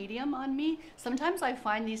is a medium on me. Sometimes I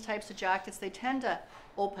find these types of jackets, they tend to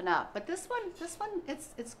open up, but this one,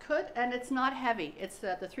 it's good, and it's not heavy. It's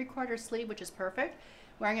the 3/4 sleeve, which is perfect.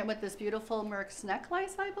 Wearing it with this beautiful Merck's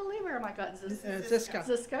necklace, I believe. Where am I got Ziska.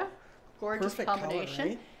 Ziska, gorgeous Perfect color, combination.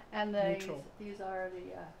 right? And Neutral. these are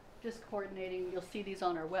the just coordinating. You'll see these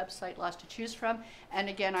on our website, lots to choose from. And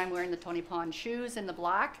again, I'm wearing the Tony Pond shoes in the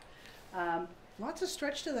black. Lots of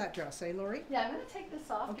stretch to that dress, eh, Lori? Yeah, I'm going to take this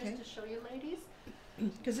off Okay. just to show you, ladies.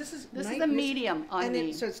 Because this is This nice- is a medium on and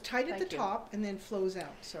me. so it's tight at Thank the you. top and then flows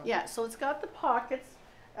out. So Yeah, so it's got the pockets,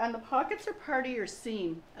 and the pockets are part of your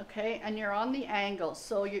seam, okay? And you're on the angle,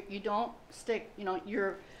 so you don't stick, you know,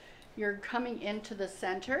 you're coming into the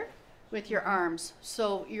center with your arms.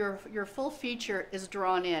 So your full feature is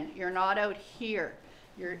drawn in. You're not out here.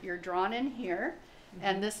 You're drawn in here,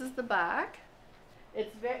 and this is the back.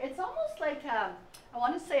 It's almost like I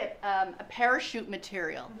want to say a parachute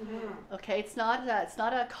material. Okay, it's not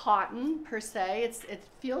a cotton per se. It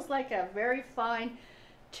feels like a very fine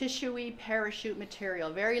tissuey parachute material,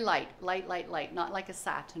 very light, not like a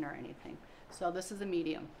satin or anything. So this is a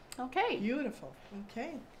medium. Okay. beautiful.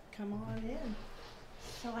 Okay, come on in.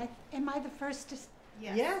 So am I the first to,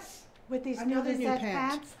 Yes. with these Another new new Lizette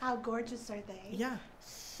pant. pants? How gorgeous are they? Yeah.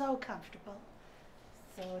 So comfortable.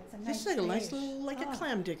 So it's a nice This is like a nice beige. little, like a Oh.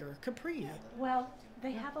 clam digger capri. Well,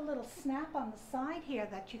 they have a little snap on the side here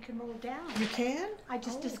that you can roll down. You can? I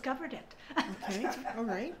just Oh. discovered it. Okay, all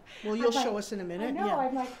right. Well, you'll I'm show like- us in a I minute. know, Yeah.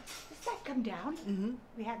 I'm like, does that come down? hmm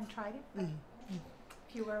We hadn't tried it, but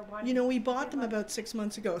if you were wanting. You know, we bought them about 6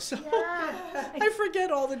 months ago, so Yeah. I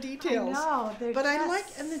forget all the details. I know, they're But I just like,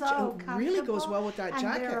 and so it really goes comfortable, well with that and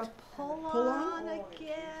jacket. they're a pull Pull on on?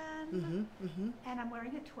 again. And I'm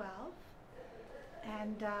wearing a 12.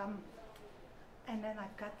 And then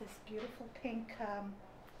I've got this beautiful pink,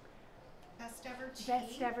 Best ever tea.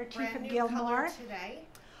 Best Ever Tea brand from new Gilmore. color today.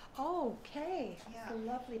 okay, it's Yeah. a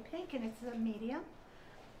lovely pink and it's a medium.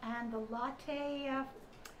 And the latte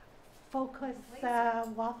focus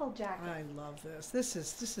waffle jacket. I love this. This is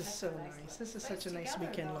so nice. This is such a nice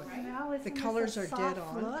weekend look. Now, isn't The this colors a are dead soft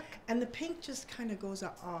on, look? and the pink just kind of goes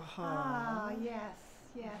up. Ah, yes,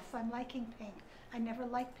 yes, I'm liking pink. I never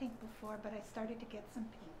liked pink before, but I started to get some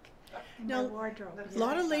pink in Now, my wardrobe. A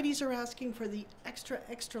lot of ladies are asking for the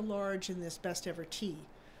extra large in this best ever tee.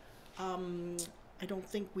 I don't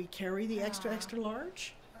think we carry the extra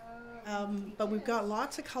large, but we've got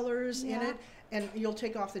lots of colors in Yeah. it, and you'll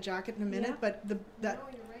take off the jacket in a minute. Yeah. But No, you're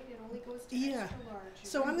right. It only goes to Yeah. extra large.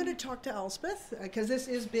 So I'm going to talk to Elspeth because this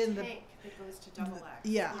has been the tank that goes to double X.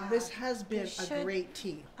 yeah, Yeah. this has been You a should- great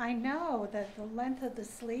tee. I know that the length of the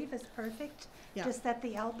sleeve is perfect, Yeah. just at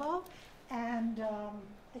the elbow, and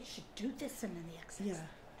they should do this in the XS.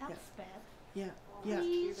 Yeah, Elspeth, yeah, yeah.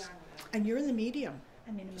 please. And you're in the medium,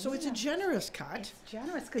 I mean, so it's a medium. generous cut. It's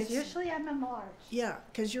generous because It's- usually I'm a large. Yeah,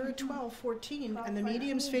 because you're a 12, 14, and the 12,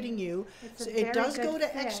 medium's 14. fitting you. It's a So it very does good go to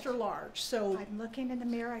fit. extra large. So I'm looking in the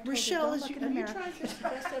mirror. I told Rochelle, you, is don't you, look have in you the mirror. tried this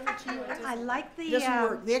best ever tee? I like the It doesn't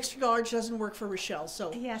work. The extra large doesn't work for Rochelle.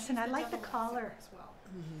 So yes, and I like the Double X collar. as well.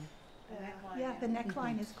 Yeah, the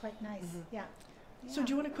neckline is quite nice. Yeah. so do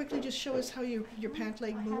you want to quickly just show us how your pant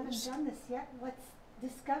leg I moves? haven't done this yet. Let's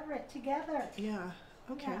discover it together. Yeah.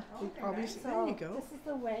 Okay. Yeah. We obviously, So there you go. this is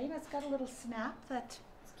the way, and it's got a little snap that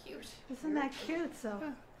It's cute. isn't that cute? So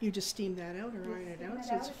Yeah. You just steam that out or you iron it steam out, it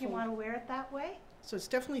so it's out if you full. want to wear it that way. So it's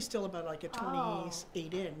definitely still about like a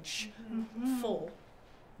 28-inch full.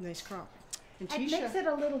 Nice crop. And It makes Tisha, it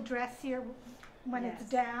a little dressier when it's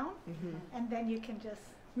down, Mhm. and then you can just.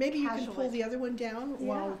 maybe you can casual pull it. the other one down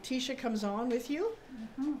while Yeah. Tisha comes on with you.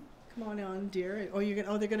 Mhm. Come on on, dear. Oh, you're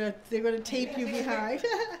gonna. Oh, they're gonna tape you behind.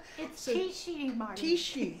 It's So- Tishi, Marty.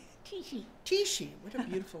 Tishi. Tishi. Tishi. What a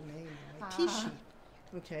beautiful name. Like Tishi.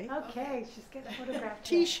 Okay. Okay, she's getting photographed.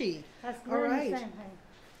 Tishi. That's All right. the same thing.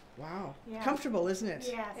 Wow. Yeah. Comfortable, isn't it?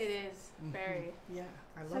 Yes. It is very. Yeah.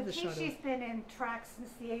 I So love the shot Tishi's of. been in track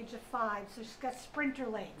since the age of 5, so she's got sprinter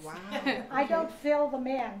legs. Wow. I don't feel them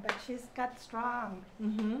in, but she's got strong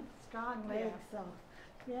Mm-hmm. legs. So,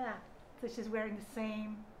 yeah. So she's wearing the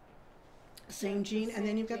same. Same jean, and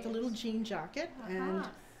then you've got the little jean jacket, and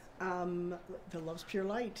Uh-huh. the Love's Pure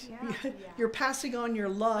Light. Yeah. You're passing on your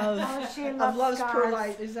love Oh, she of loves Love's Pure scarves.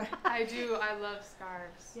 Light. Is that? I do. I love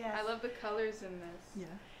scarves. Yes. I love the colors in this. Yeah.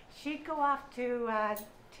 She'd go off to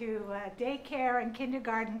daycare and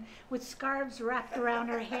kindergarten with scarves wrapped around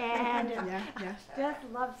her head. And Yeah. Yeah. just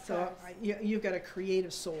loves So scarves. you've got a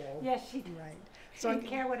creative soul. Yes, she Right. she So didn't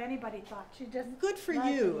care what anybody thought. She just good for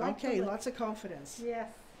liked you. it, liked Okay. the look. Lots of confidence.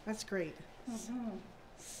 Yes. That's great. Mhm.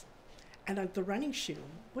 And the running shoe.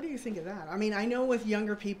 What do you think of that? I mean, I know with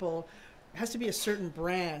younger people, it has to be a certain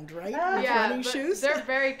brand, right? Oh. With Yeah, running but shoes. they're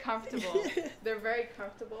very comfortable. They're very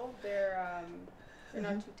comfortable. They're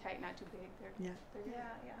not too tight, not too big. They're, Yeah. they're good. Yeah,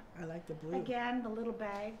 yeah. I like the blue. Again, the little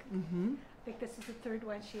bag. Mm-hmm. I think this is the third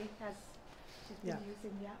one she's been Yeah.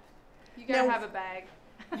 using. Yeah. You gotta Now- have a bag.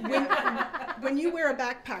 When you wear a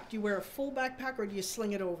backpack, do you wear a full backpack or do you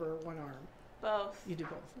sling it over one arm? Both. You do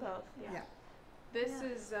both. Both. Yeah. Yeah. This Yeah.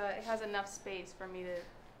 is it has enough space for me to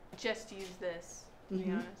just use this. To be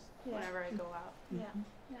Mhm. honest, Yeah. whenever I go out. Yeah.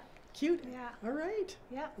 Cute. Yeah. All right.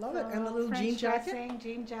 Yeah. Love it. And the So little French jean jacket? dressing,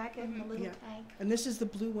 jean jacket, and the little Yeah. tank. And this is the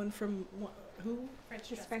blue one from who? French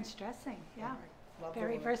Just dress. French dressing. Yeah. All right. Love the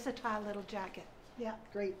Very look. versatile little jacket. Yeah.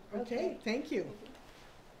 Great. Okay. Okay. Thank you.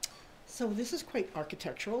 So this is quite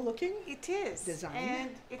architectural looking. It is. Design. And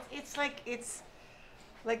it's like it's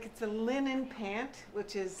a linen pant,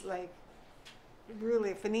 which is like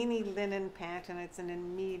really a Fanini linen pant, and it's in a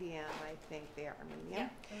medium. I think they are medium.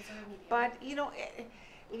 Those are medium. But you know,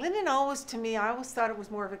 linen always to me, I always thought it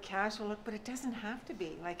was more of a casual look, but it doesn't have to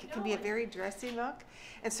be. Like it can be a very dressy look.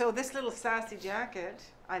 And so this little sassy jacket,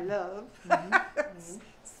 I love.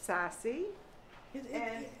 Sassy.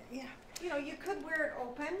 And- yeah. You know, you could wear it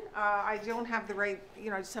open. I don't have the right,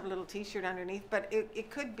 you know, I just have a little t-shirt underneath, but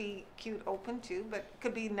it could be cute open too, but it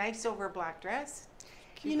could be nice over a black dress.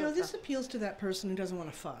 You Cute know, over- this appeals to that person who doesn't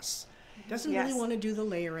want to fuss. Doesn't really Yes. want to do the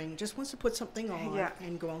layering, just wants to put something on Yeah.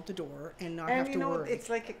 and go out the door and not and have you to know, worry. it's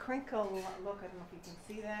like a crinkle look. I don't know if you can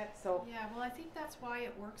see that. So Yeah, well, I think that's why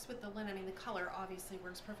it works with the linen. I mean, the color obviously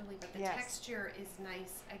works perfectly, but the Yes. texture is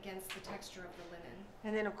nice against the texture of the linen.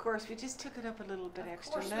 and then of course we just took it up a little bit Of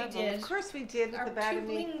extra course we level. did. Of course we did with Our the two Batamy.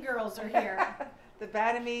 bling girls are here. The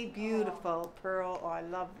Batamy, beautiful pearl. Oh, I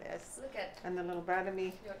love this. Look at And the little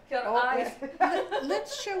Batamy. your Oh, eyes.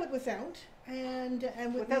 Let's show it without and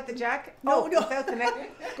without the jacket. No, Oh, no. without the neck.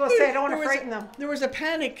 Go say I don't want There to was frighten them. There was a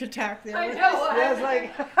panic attack there. I know. There's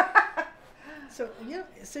like. So yeah,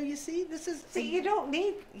 so you see, this is See, you don't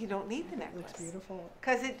need the looks necklace beautiful.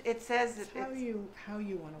 because it says It's that how it's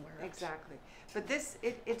you want to wear it. exactly. But this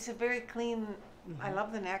it's a very clean. I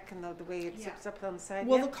love the neck and the way it Yeah. zips up on the side.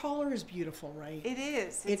 Well, yeah. the collar is beautiful, right? It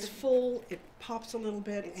is. It's full. It pops a little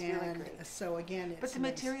bit, It's really and great. so again, it's But the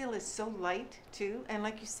nice. material is so light too, and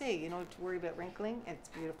like you say, you don't have to worry about wrinkling. It's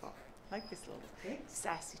beautiful. I like this little Great.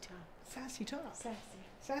 sassy top. Sassy top. Sassy.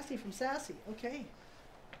 Sassy from Sassy. Okay.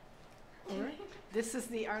 All right. This is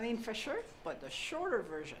the Arlene Fisher, but the shorter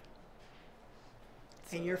version.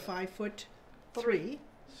 And you're 5'3".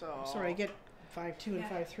 So Sorry, I get 5'2" and Yeah.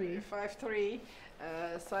 5'3". 5'3",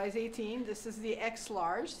 size 18. This is the X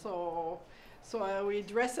large. So we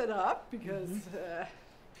dress it up because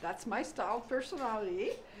that's my style,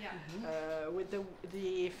 personality, Yeah. with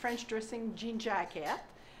the French dressing jean jacket.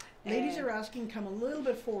 Ladies And are asking, come a little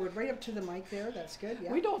bit forward, right up to the mic there. That's good.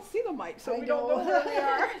 Yeah. we don't see the mic, so I we don't know know. where we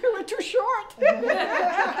are. We're too short.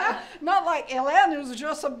 Not like Hélène, who's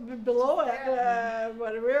just below it,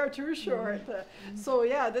 but we're too short. So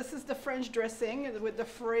yeah, this is the French dressing with the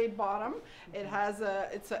frayed bottom. It has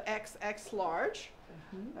it's a XX large.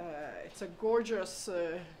 It's a gorgeous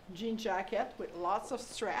jean jacket with lots of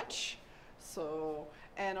stretch. So,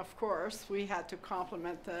 and of course, we had to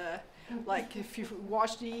complement like if you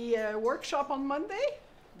watch the workshop on Monday,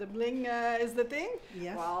 the bling is the thing.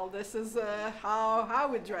 Yes. Well, this is how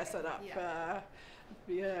we dress it up.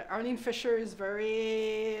 Arlene Fisher is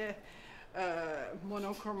very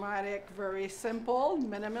monochromatic, very simple,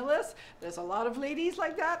 minimalist. There's a lot of ladies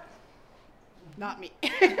like that. Not me.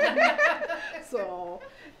 So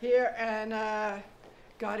here and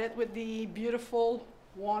got it with the beautiful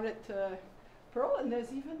wanted pearl, and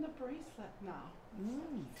there's even the bracelet now.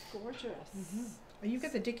 Mm. It's gorgeous. Oh, you've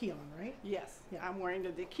got the Dickie on, right? Yes, Yeah. I'm wearing the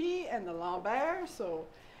Dickie and the Lambert. So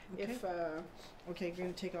Okay. if Okay, you're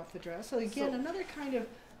going to take off the dress. So again, So- another kind of,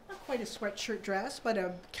 not quite a sweatshirt dress, but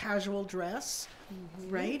a casual dress,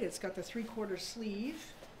 right? It's got the 3/4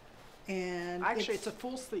 sleeve. And actually it's a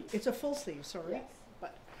full sleeve. it's a full sleeve, sorry. Yes,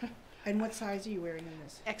 but And what size are you wearing in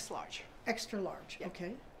this? X large. Extra large. Yeah.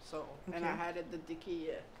 Okay. So and I Okay. had it the Dickie.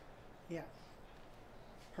 Yeah.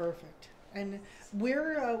 Perfect. And we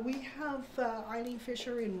have Eileen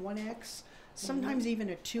Fisher in 1X, sometimes even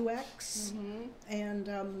a 2X.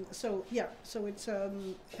 And so yeah, so it's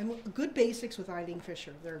and good basics with Eileen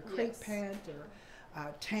Fisher. They're crepe Yes. pant,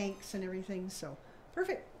 they're tanks and everything. So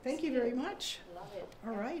perfect. Thank you very much. Love it.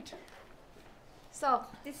 All right. So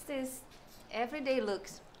this is everyday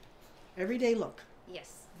looks. Everyday look.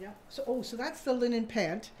 Yes. Yeah. So so that's the linen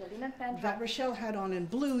pant The linen pant. that Rochelle had on in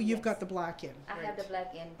blue. You've Yes. got the black in. I have the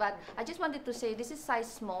black in, but I just wanted to say this is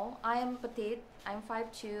size small. I am petite. I'm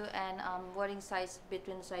 5'2", and I'm wearing size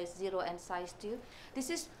between size 0 and size 2. This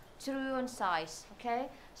is true on size, okay?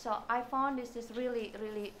 So I found this is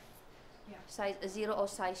really Yeah. size 0 or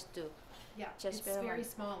size 2. Yeah. Just it's bear in very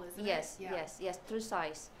mind. small, isn't Yes, it? Yeah. yes, true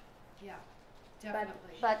size. Yeah. But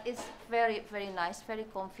Definitely. but it's very nice, very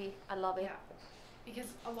comfy. I love it. Yeah. Because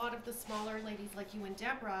a lot of the smaller ladies like you and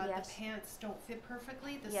Deborah, Yes. the pants don't fit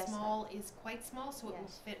perfectly. The Yes. small is quite small, so it will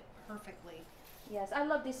Yes. fit perfectly. Yes, I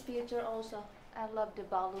love this feature also. I love the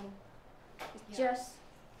balloon. It's Yeah.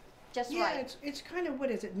 just Yeah, right. it's kind of, what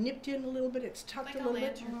is it, nipped in a little bit, it's tucked Like a a little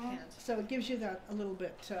bit. lantern pant. So it gives you that a little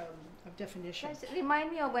bit of definition. Guys, it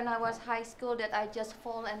remind me of when I was high school that I just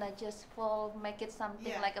fall and I just fall, make it something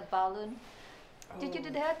Yeah. like a balloon. Did you do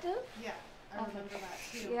Oh. that too? Yeah, I Okay. remember that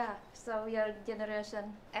too. Yeah, so we are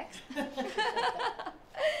Generation X.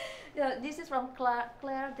 Yeah, this is from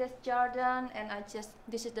Claire Desjardins, and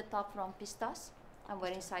this is the top from Pistas. I'm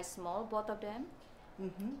wearing size small, both of them.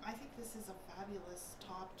 Mm-hmm. I think this is a fabulous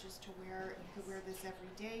top just to wear. You could wear this every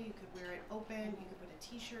day. You could wear it open. You could put a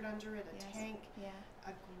t-shirt under it, a Yes. tank. Yeah.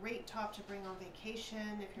 A great top to bring on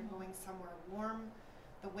vacation if you're Mm-hmm. going somewhere warm.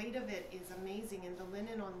 The weight of it is amazing, and the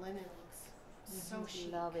linen on linen looks so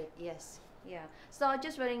chic. Love it, yes. Yeah. So I'm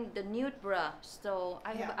just wearing the nude bra. So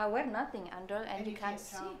Yeah. I wear nothing under, and, And you you can't can't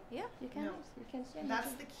see. tell. Yeah, you can. No. You can see. And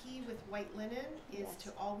that's the key with white linen is Yes.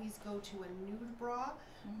 to always go to a nude bra,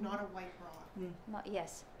 not a white bra. Not,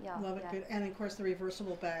 yes. Yeah. Love it, yeah. good. And of course the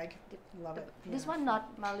reversible bag. Love it. This yeah. one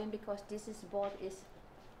not Marlene because this is both is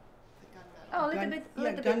The gunmetal. oh a little Gun- bit yeah,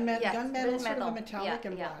 little gunmetal- bit yeah, gunmetal, little sort of a metal. metallic yeah,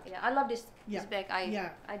 and yeah, black. Yeah, I love this Yeah. bag. Yeah.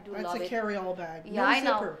 I do That's love a it. carry-all bag. Yeah, no I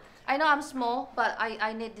know. zipper. I know I'm small, but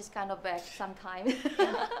I need this kind of bag sometime.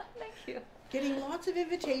 Thank you. Getting lots of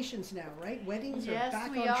invitations now, right? Weddings are Yes,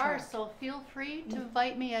 back we on are. track. So feel free to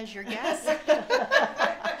invite me as your guest.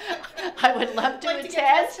 I would love to Like to attend. get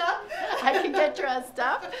dressed up? I can get dressed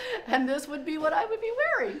up, and this would be what I would be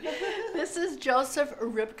wearing. This is Joseph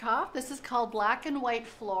Ribkoff. This is called Black and White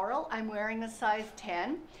Floral. I'm wearing a size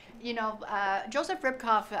 10. You know, Joseph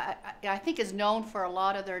Ribkoff, I think, is known for a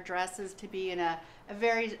lot of their dresses to be in a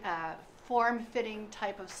very form-fitting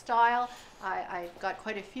type of style. I've got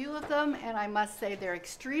quite a few of them, and I must say they're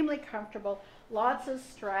extremely comfortable. Lots of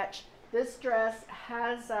stretch. This dress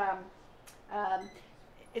has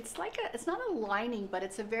it's not a lining, but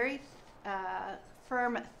it's a very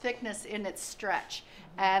firm thickness in its stretch.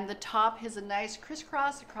 And the top has a nice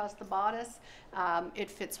crisscross across the bodice. It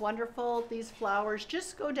fits wonderful. These flowers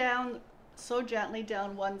just go down so gently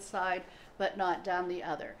down one side, but not down the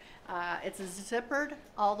other. It's zippered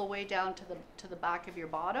all the way down to the back of your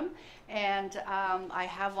bottom. And I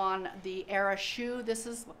have on the Era shoe. This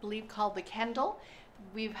is, I believe, called the Kendall.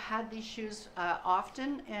 We've had these shoes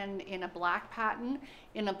often in a black pattern,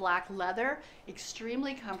 in a black leather,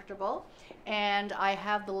 extremely comfortable. And I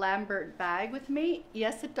have the Lambert bag with me.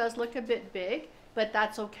 Yes, it does look a bit big, but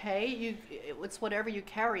that's okay. It's whatever you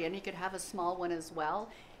carry, and you could have a small one as well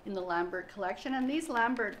in the Lambert collection. And these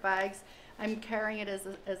Lambert bags, I'm carrying it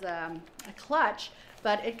as a clutch,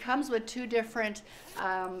 but it comes with two different,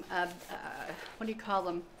 what do you call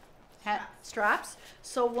them? Straps.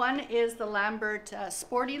 So one is the Lambert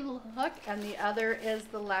sporty look, and the other is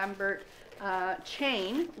the Lambert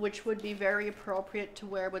chain, which would be very appropriate to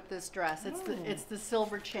wear with this dress. It's the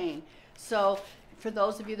silver chain. So for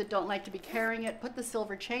those of you that don't like to be carrying it, put the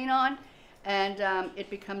silver chain on, and it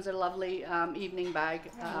becomes a lovely evening bag.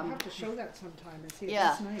 I'll have to show that sometime and see if yeah.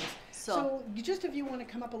 that's nice. So just if you want to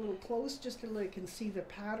come up a little close, just so you can see the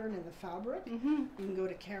pattern and the fabric, you can go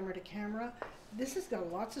to camera. This has got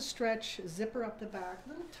lots of stretch, zipper up the back,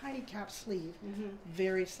 little tiny cap sleeve,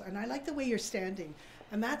 and I like the way you're standing.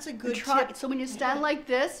 And that's a good tip. So when you stand like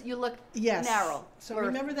this, you look narrow. So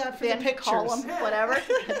remember that for thin, the pictures. column, whatever.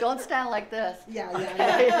 Don't stand like this. Yeah.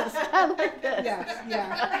 Stand like this.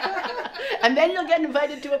 Yeah. And then you'll get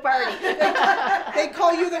invited to a party. They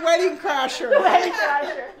call you the wedding crasher. Wedding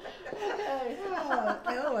crasher.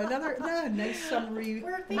 Another nice summary.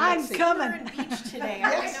 We're thinking I'm waxing. coming. beach today,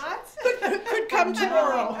 are we not? Could come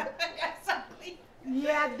tomorrow. Exactly.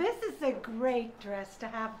 Yeah, this is a great dress to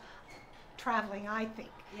have traveling, I think,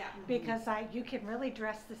 Yeah. because you can really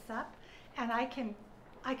dress this up, and I can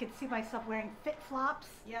see myself wearing flip-flops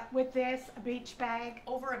Yeah. with this, a beach bag,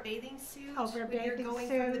 Over a bathing suit. over a when you're bathing going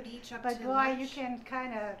suit. from the beach up But to boy, lunch. you can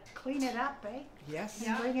kind of clean it up, eh? Yes.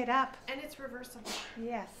 Yeah. Bring it up. And it's reversible.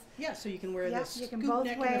 Yes. Yeah, so you can wear Yep, this you can scoop both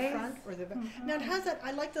neck in the ways. front or the back. Now it has that,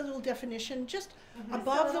 I like the little definition, just Just a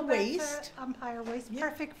above the little bit, waist. umpire waist, Yeah.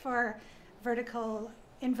 perfect for vertical,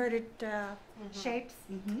 inverted shapes,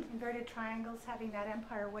 Mhm. inverted triangles. Having that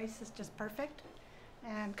empire waist is just perfect.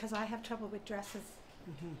 And because I have trouble with dresses,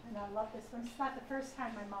 and I love this one. It's not the first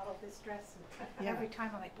time I modeled this dress. And Yeah. every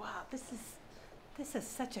time I'm like, wow, this is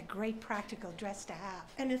such a great practical dress to have.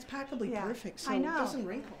 And it's packably Yeah, perfect, so I it know. doesn't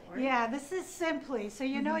wrinkle, right? Yeah, this is simply, so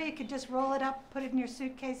you know you could just roll it up, put it in your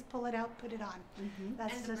suitcase, pull it out, put it on.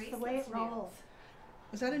 That's And the just the way it bracelet's new. rolls.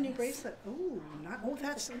 Is that a new bracelet?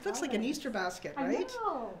 It looks like an Easter basket, right? I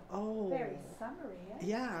know. Oh. Very summery, eh?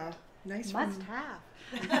 Yeah, nice Must one.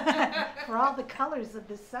 have. For all the colors of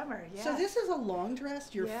the summer, yeah. So this is a long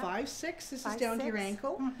dress. You're Yeah. 5'6". This is down to your 5'6".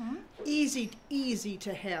 ankle. Mhm. Easy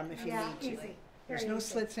to hem if you Yeah, need to. easy. There's Very no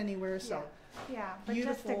easy. slits anywhere, so Yeah, but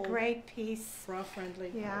just a beautiful. great piece. bra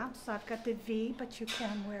friendly. Yeah, so I've got the V, but you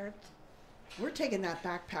can wear it. We're taking that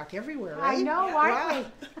backpack everywhere, right? I know, Yeah. aren't we?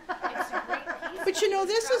 It's a great piece. But you know,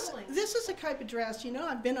 for traveling. this is a type of dress. You know,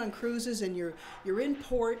 I've been on cruises, and you're in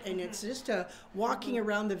port, and it's just walking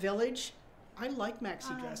around the village. I like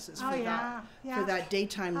maxi dresses for yeah, yeah. for that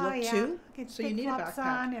daytime Oh, look yeah. too. Get So you need a flip-flops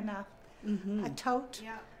backpack. on and a tote.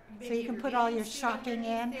 Yeah. So you can put all your shopping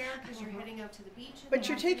in. there because you're heading out to the beach. But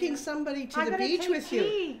you're taking somebody to I'm the gonna beach take with you.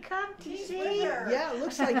 Tea. Come to Tea's see. with her. Yeah, it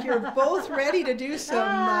looks like you're both ready to do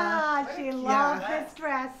some. She loves this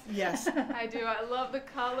dress. Yes. I do. I love the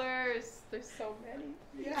colors. There's so many.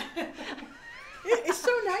 Yeah. It's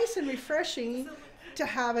so nice and refreshing to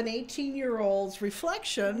have an 18-year-old's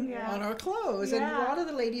reflection Yeah. on our clothes. And a Yeah. lot of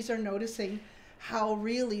the ladies are noticing how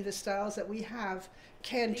really the styles that we have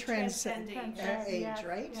can They transcend transcend age, Yes,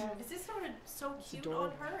 right? yes. Is this one so cute on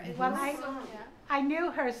adorable. her? It Well, looks I- so, I knew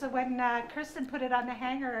her, so when Kristen put it on the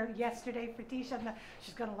hanger yesterday for Tisha, I'm like,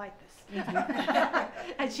 she's gonna like this.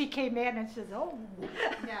 And she came in and she says, oh.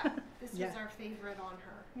 yeah. This Yeah. was our favorite on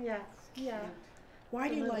her. Yes, yeah. Why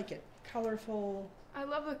do you like it? Colorful. I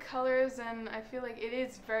love the colors, and I feel like it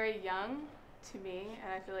is very young to me,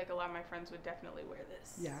 and I feel like a lot of my friends would definitely wear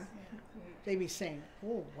this. Yeah. They'd be saying,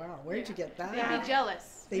 "Oh wow, where'd you get that?" They'd be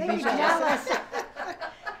jealous. They'd be jealous.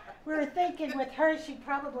 We were thinking with her, she'd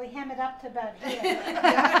probably hem it up to about here.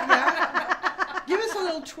 Yeah. Give us a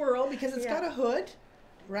little twirl because it's got a hood,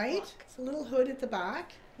 right? It's a little hood at the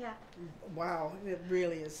back. Yeah. Wow, it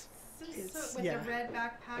really is. So with the red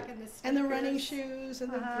backpack and the sneakers. And the running shoes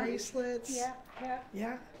and the bracelets. Yeah, yeah.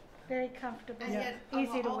 Yeah. Very comfortable. And yet,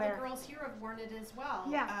 Easy to all wear. the girls here have worn it as well.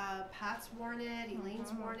 Yeah. Pat's worn it,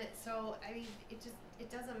 Elaine's worn it. So I mean, it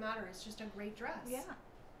doesn't matter. It's just a great dress. Yeah.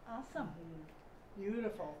 Awesome.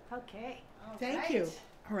 Beautiful. Okay. All Thank right. you.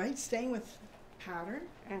 All right, staying with pattern.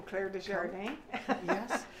 And Claire Desjardins.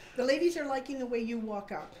 Yes. The ladies are liking the way you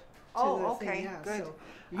walk up. To Oh, the okay, thing, yeah. good.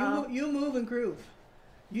 So you move and groove.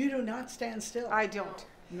 You do not stand still. I don't.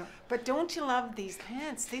 No. But don't you love these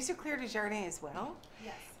pants? These are Claire Desjardins as well.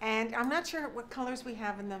 Yes. And I'm not sure what colors we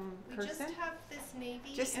have in them, We person. just have this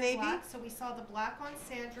navy Just and navy? black. So we saw the black on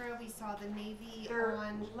Sandra. We saw the navy They're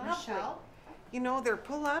on lovely. Michelle. You know, they're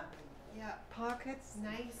pull-up Yeah. pockets.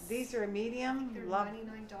 Nice. These are a medium. They're Love.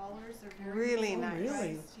 $99. They're very Really reasonably nice.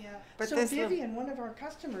 Really? priced, Yeah. But so this little- Vivian, one of our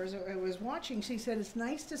customers, was watching. She said it's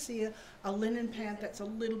nice to see a linen pant that's a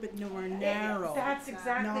little bit more narrow. That's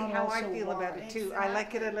exactly Not how I also feel about wide. it too. I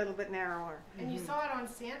like it a little bit narrower. And you saw it on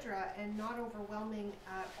Sandra, and not overwhelming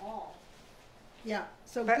at all. Yeah.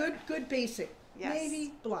 So But- good basic. Yes.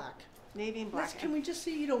 Navy, black. Navy and black. Can we just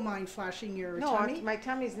see? You don't mind flashing your No, tummy? my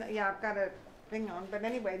tummy's not, yeah, I've got a thing on, but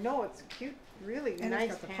anyway, no, it's cute, really And nice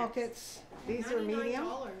it's got the pants. pockets. These are medium,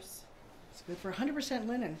 $99. It's good for 100%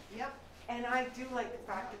 linen. Yep. and I do like the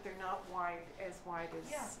fact that they're not wide as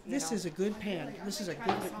Yeah. you This know. is a good I pan. really- I This is a might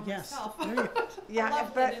good try this on yes. myself. There you go. Yeah,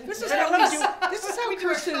 love but linen. This is but how at we least- do. This is how We do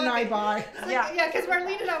our Kirsten and I shopping. buy. It's like, Yeah. yeah, because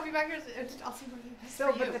Marlene and I'll be back here. I'll see where you.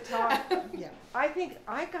 So, for but you. the top, Yeah. I think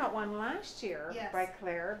I got one last year Yes. by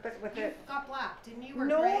Claire, but with You it. got black, didn't you? Or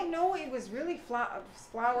No, gray? no, it was really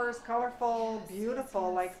flowers, colorful, Yes, beautiful,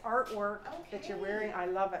 yes, like artwork that you're Okay. wearing. I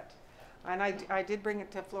love it, and I did bring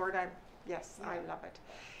it to Florida. Yes, I love it.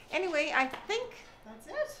 Anyway, I think That's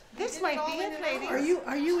it. We This did might all be in it, an ladies. hour.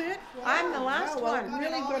 Are you it? I'm the last Wow, well, one. Got it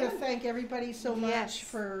really all going to in. thank everybody so much Yes.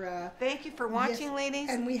 for. Thank you for watching, ladies.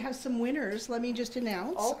 And we have some winners. Let me just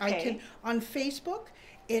announce. I Okay. can on Facebook,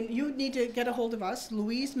 and you need to get a hold of us,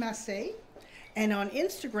 Louise Massé, and on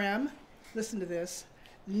Instagram. Listen to this,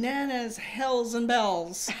 Nana's Hells and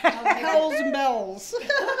Bells. Hells and Bells.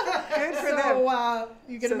 Good for So them.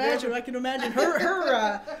 you can So they're- imagine. I can imagine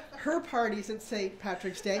her parties at St.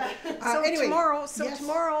 Patrick's Day. So Anyway, tomorrow,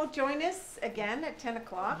 yes. join us again at 10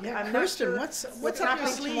 o'clock. Yeah, I'm not Kirsten, sure what's what's up your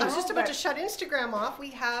happening sleeve? I tomorrow, was just about but- to shut Instagram off.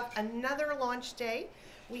 We have another launch day.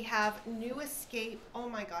 We have New Escape. Oh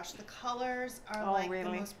my gosh, the colors are Oh, like the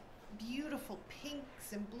really? most beautiful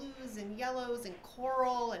pinks and blues and yellows and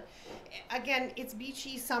coral. And again, it's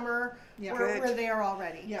beachy summer. Yeah. Good. We're there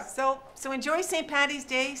already. Yeah. So enjoy St. Patty's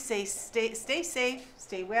Day. Stay safe,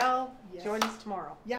 stay well. Yes. Join us tomorrow.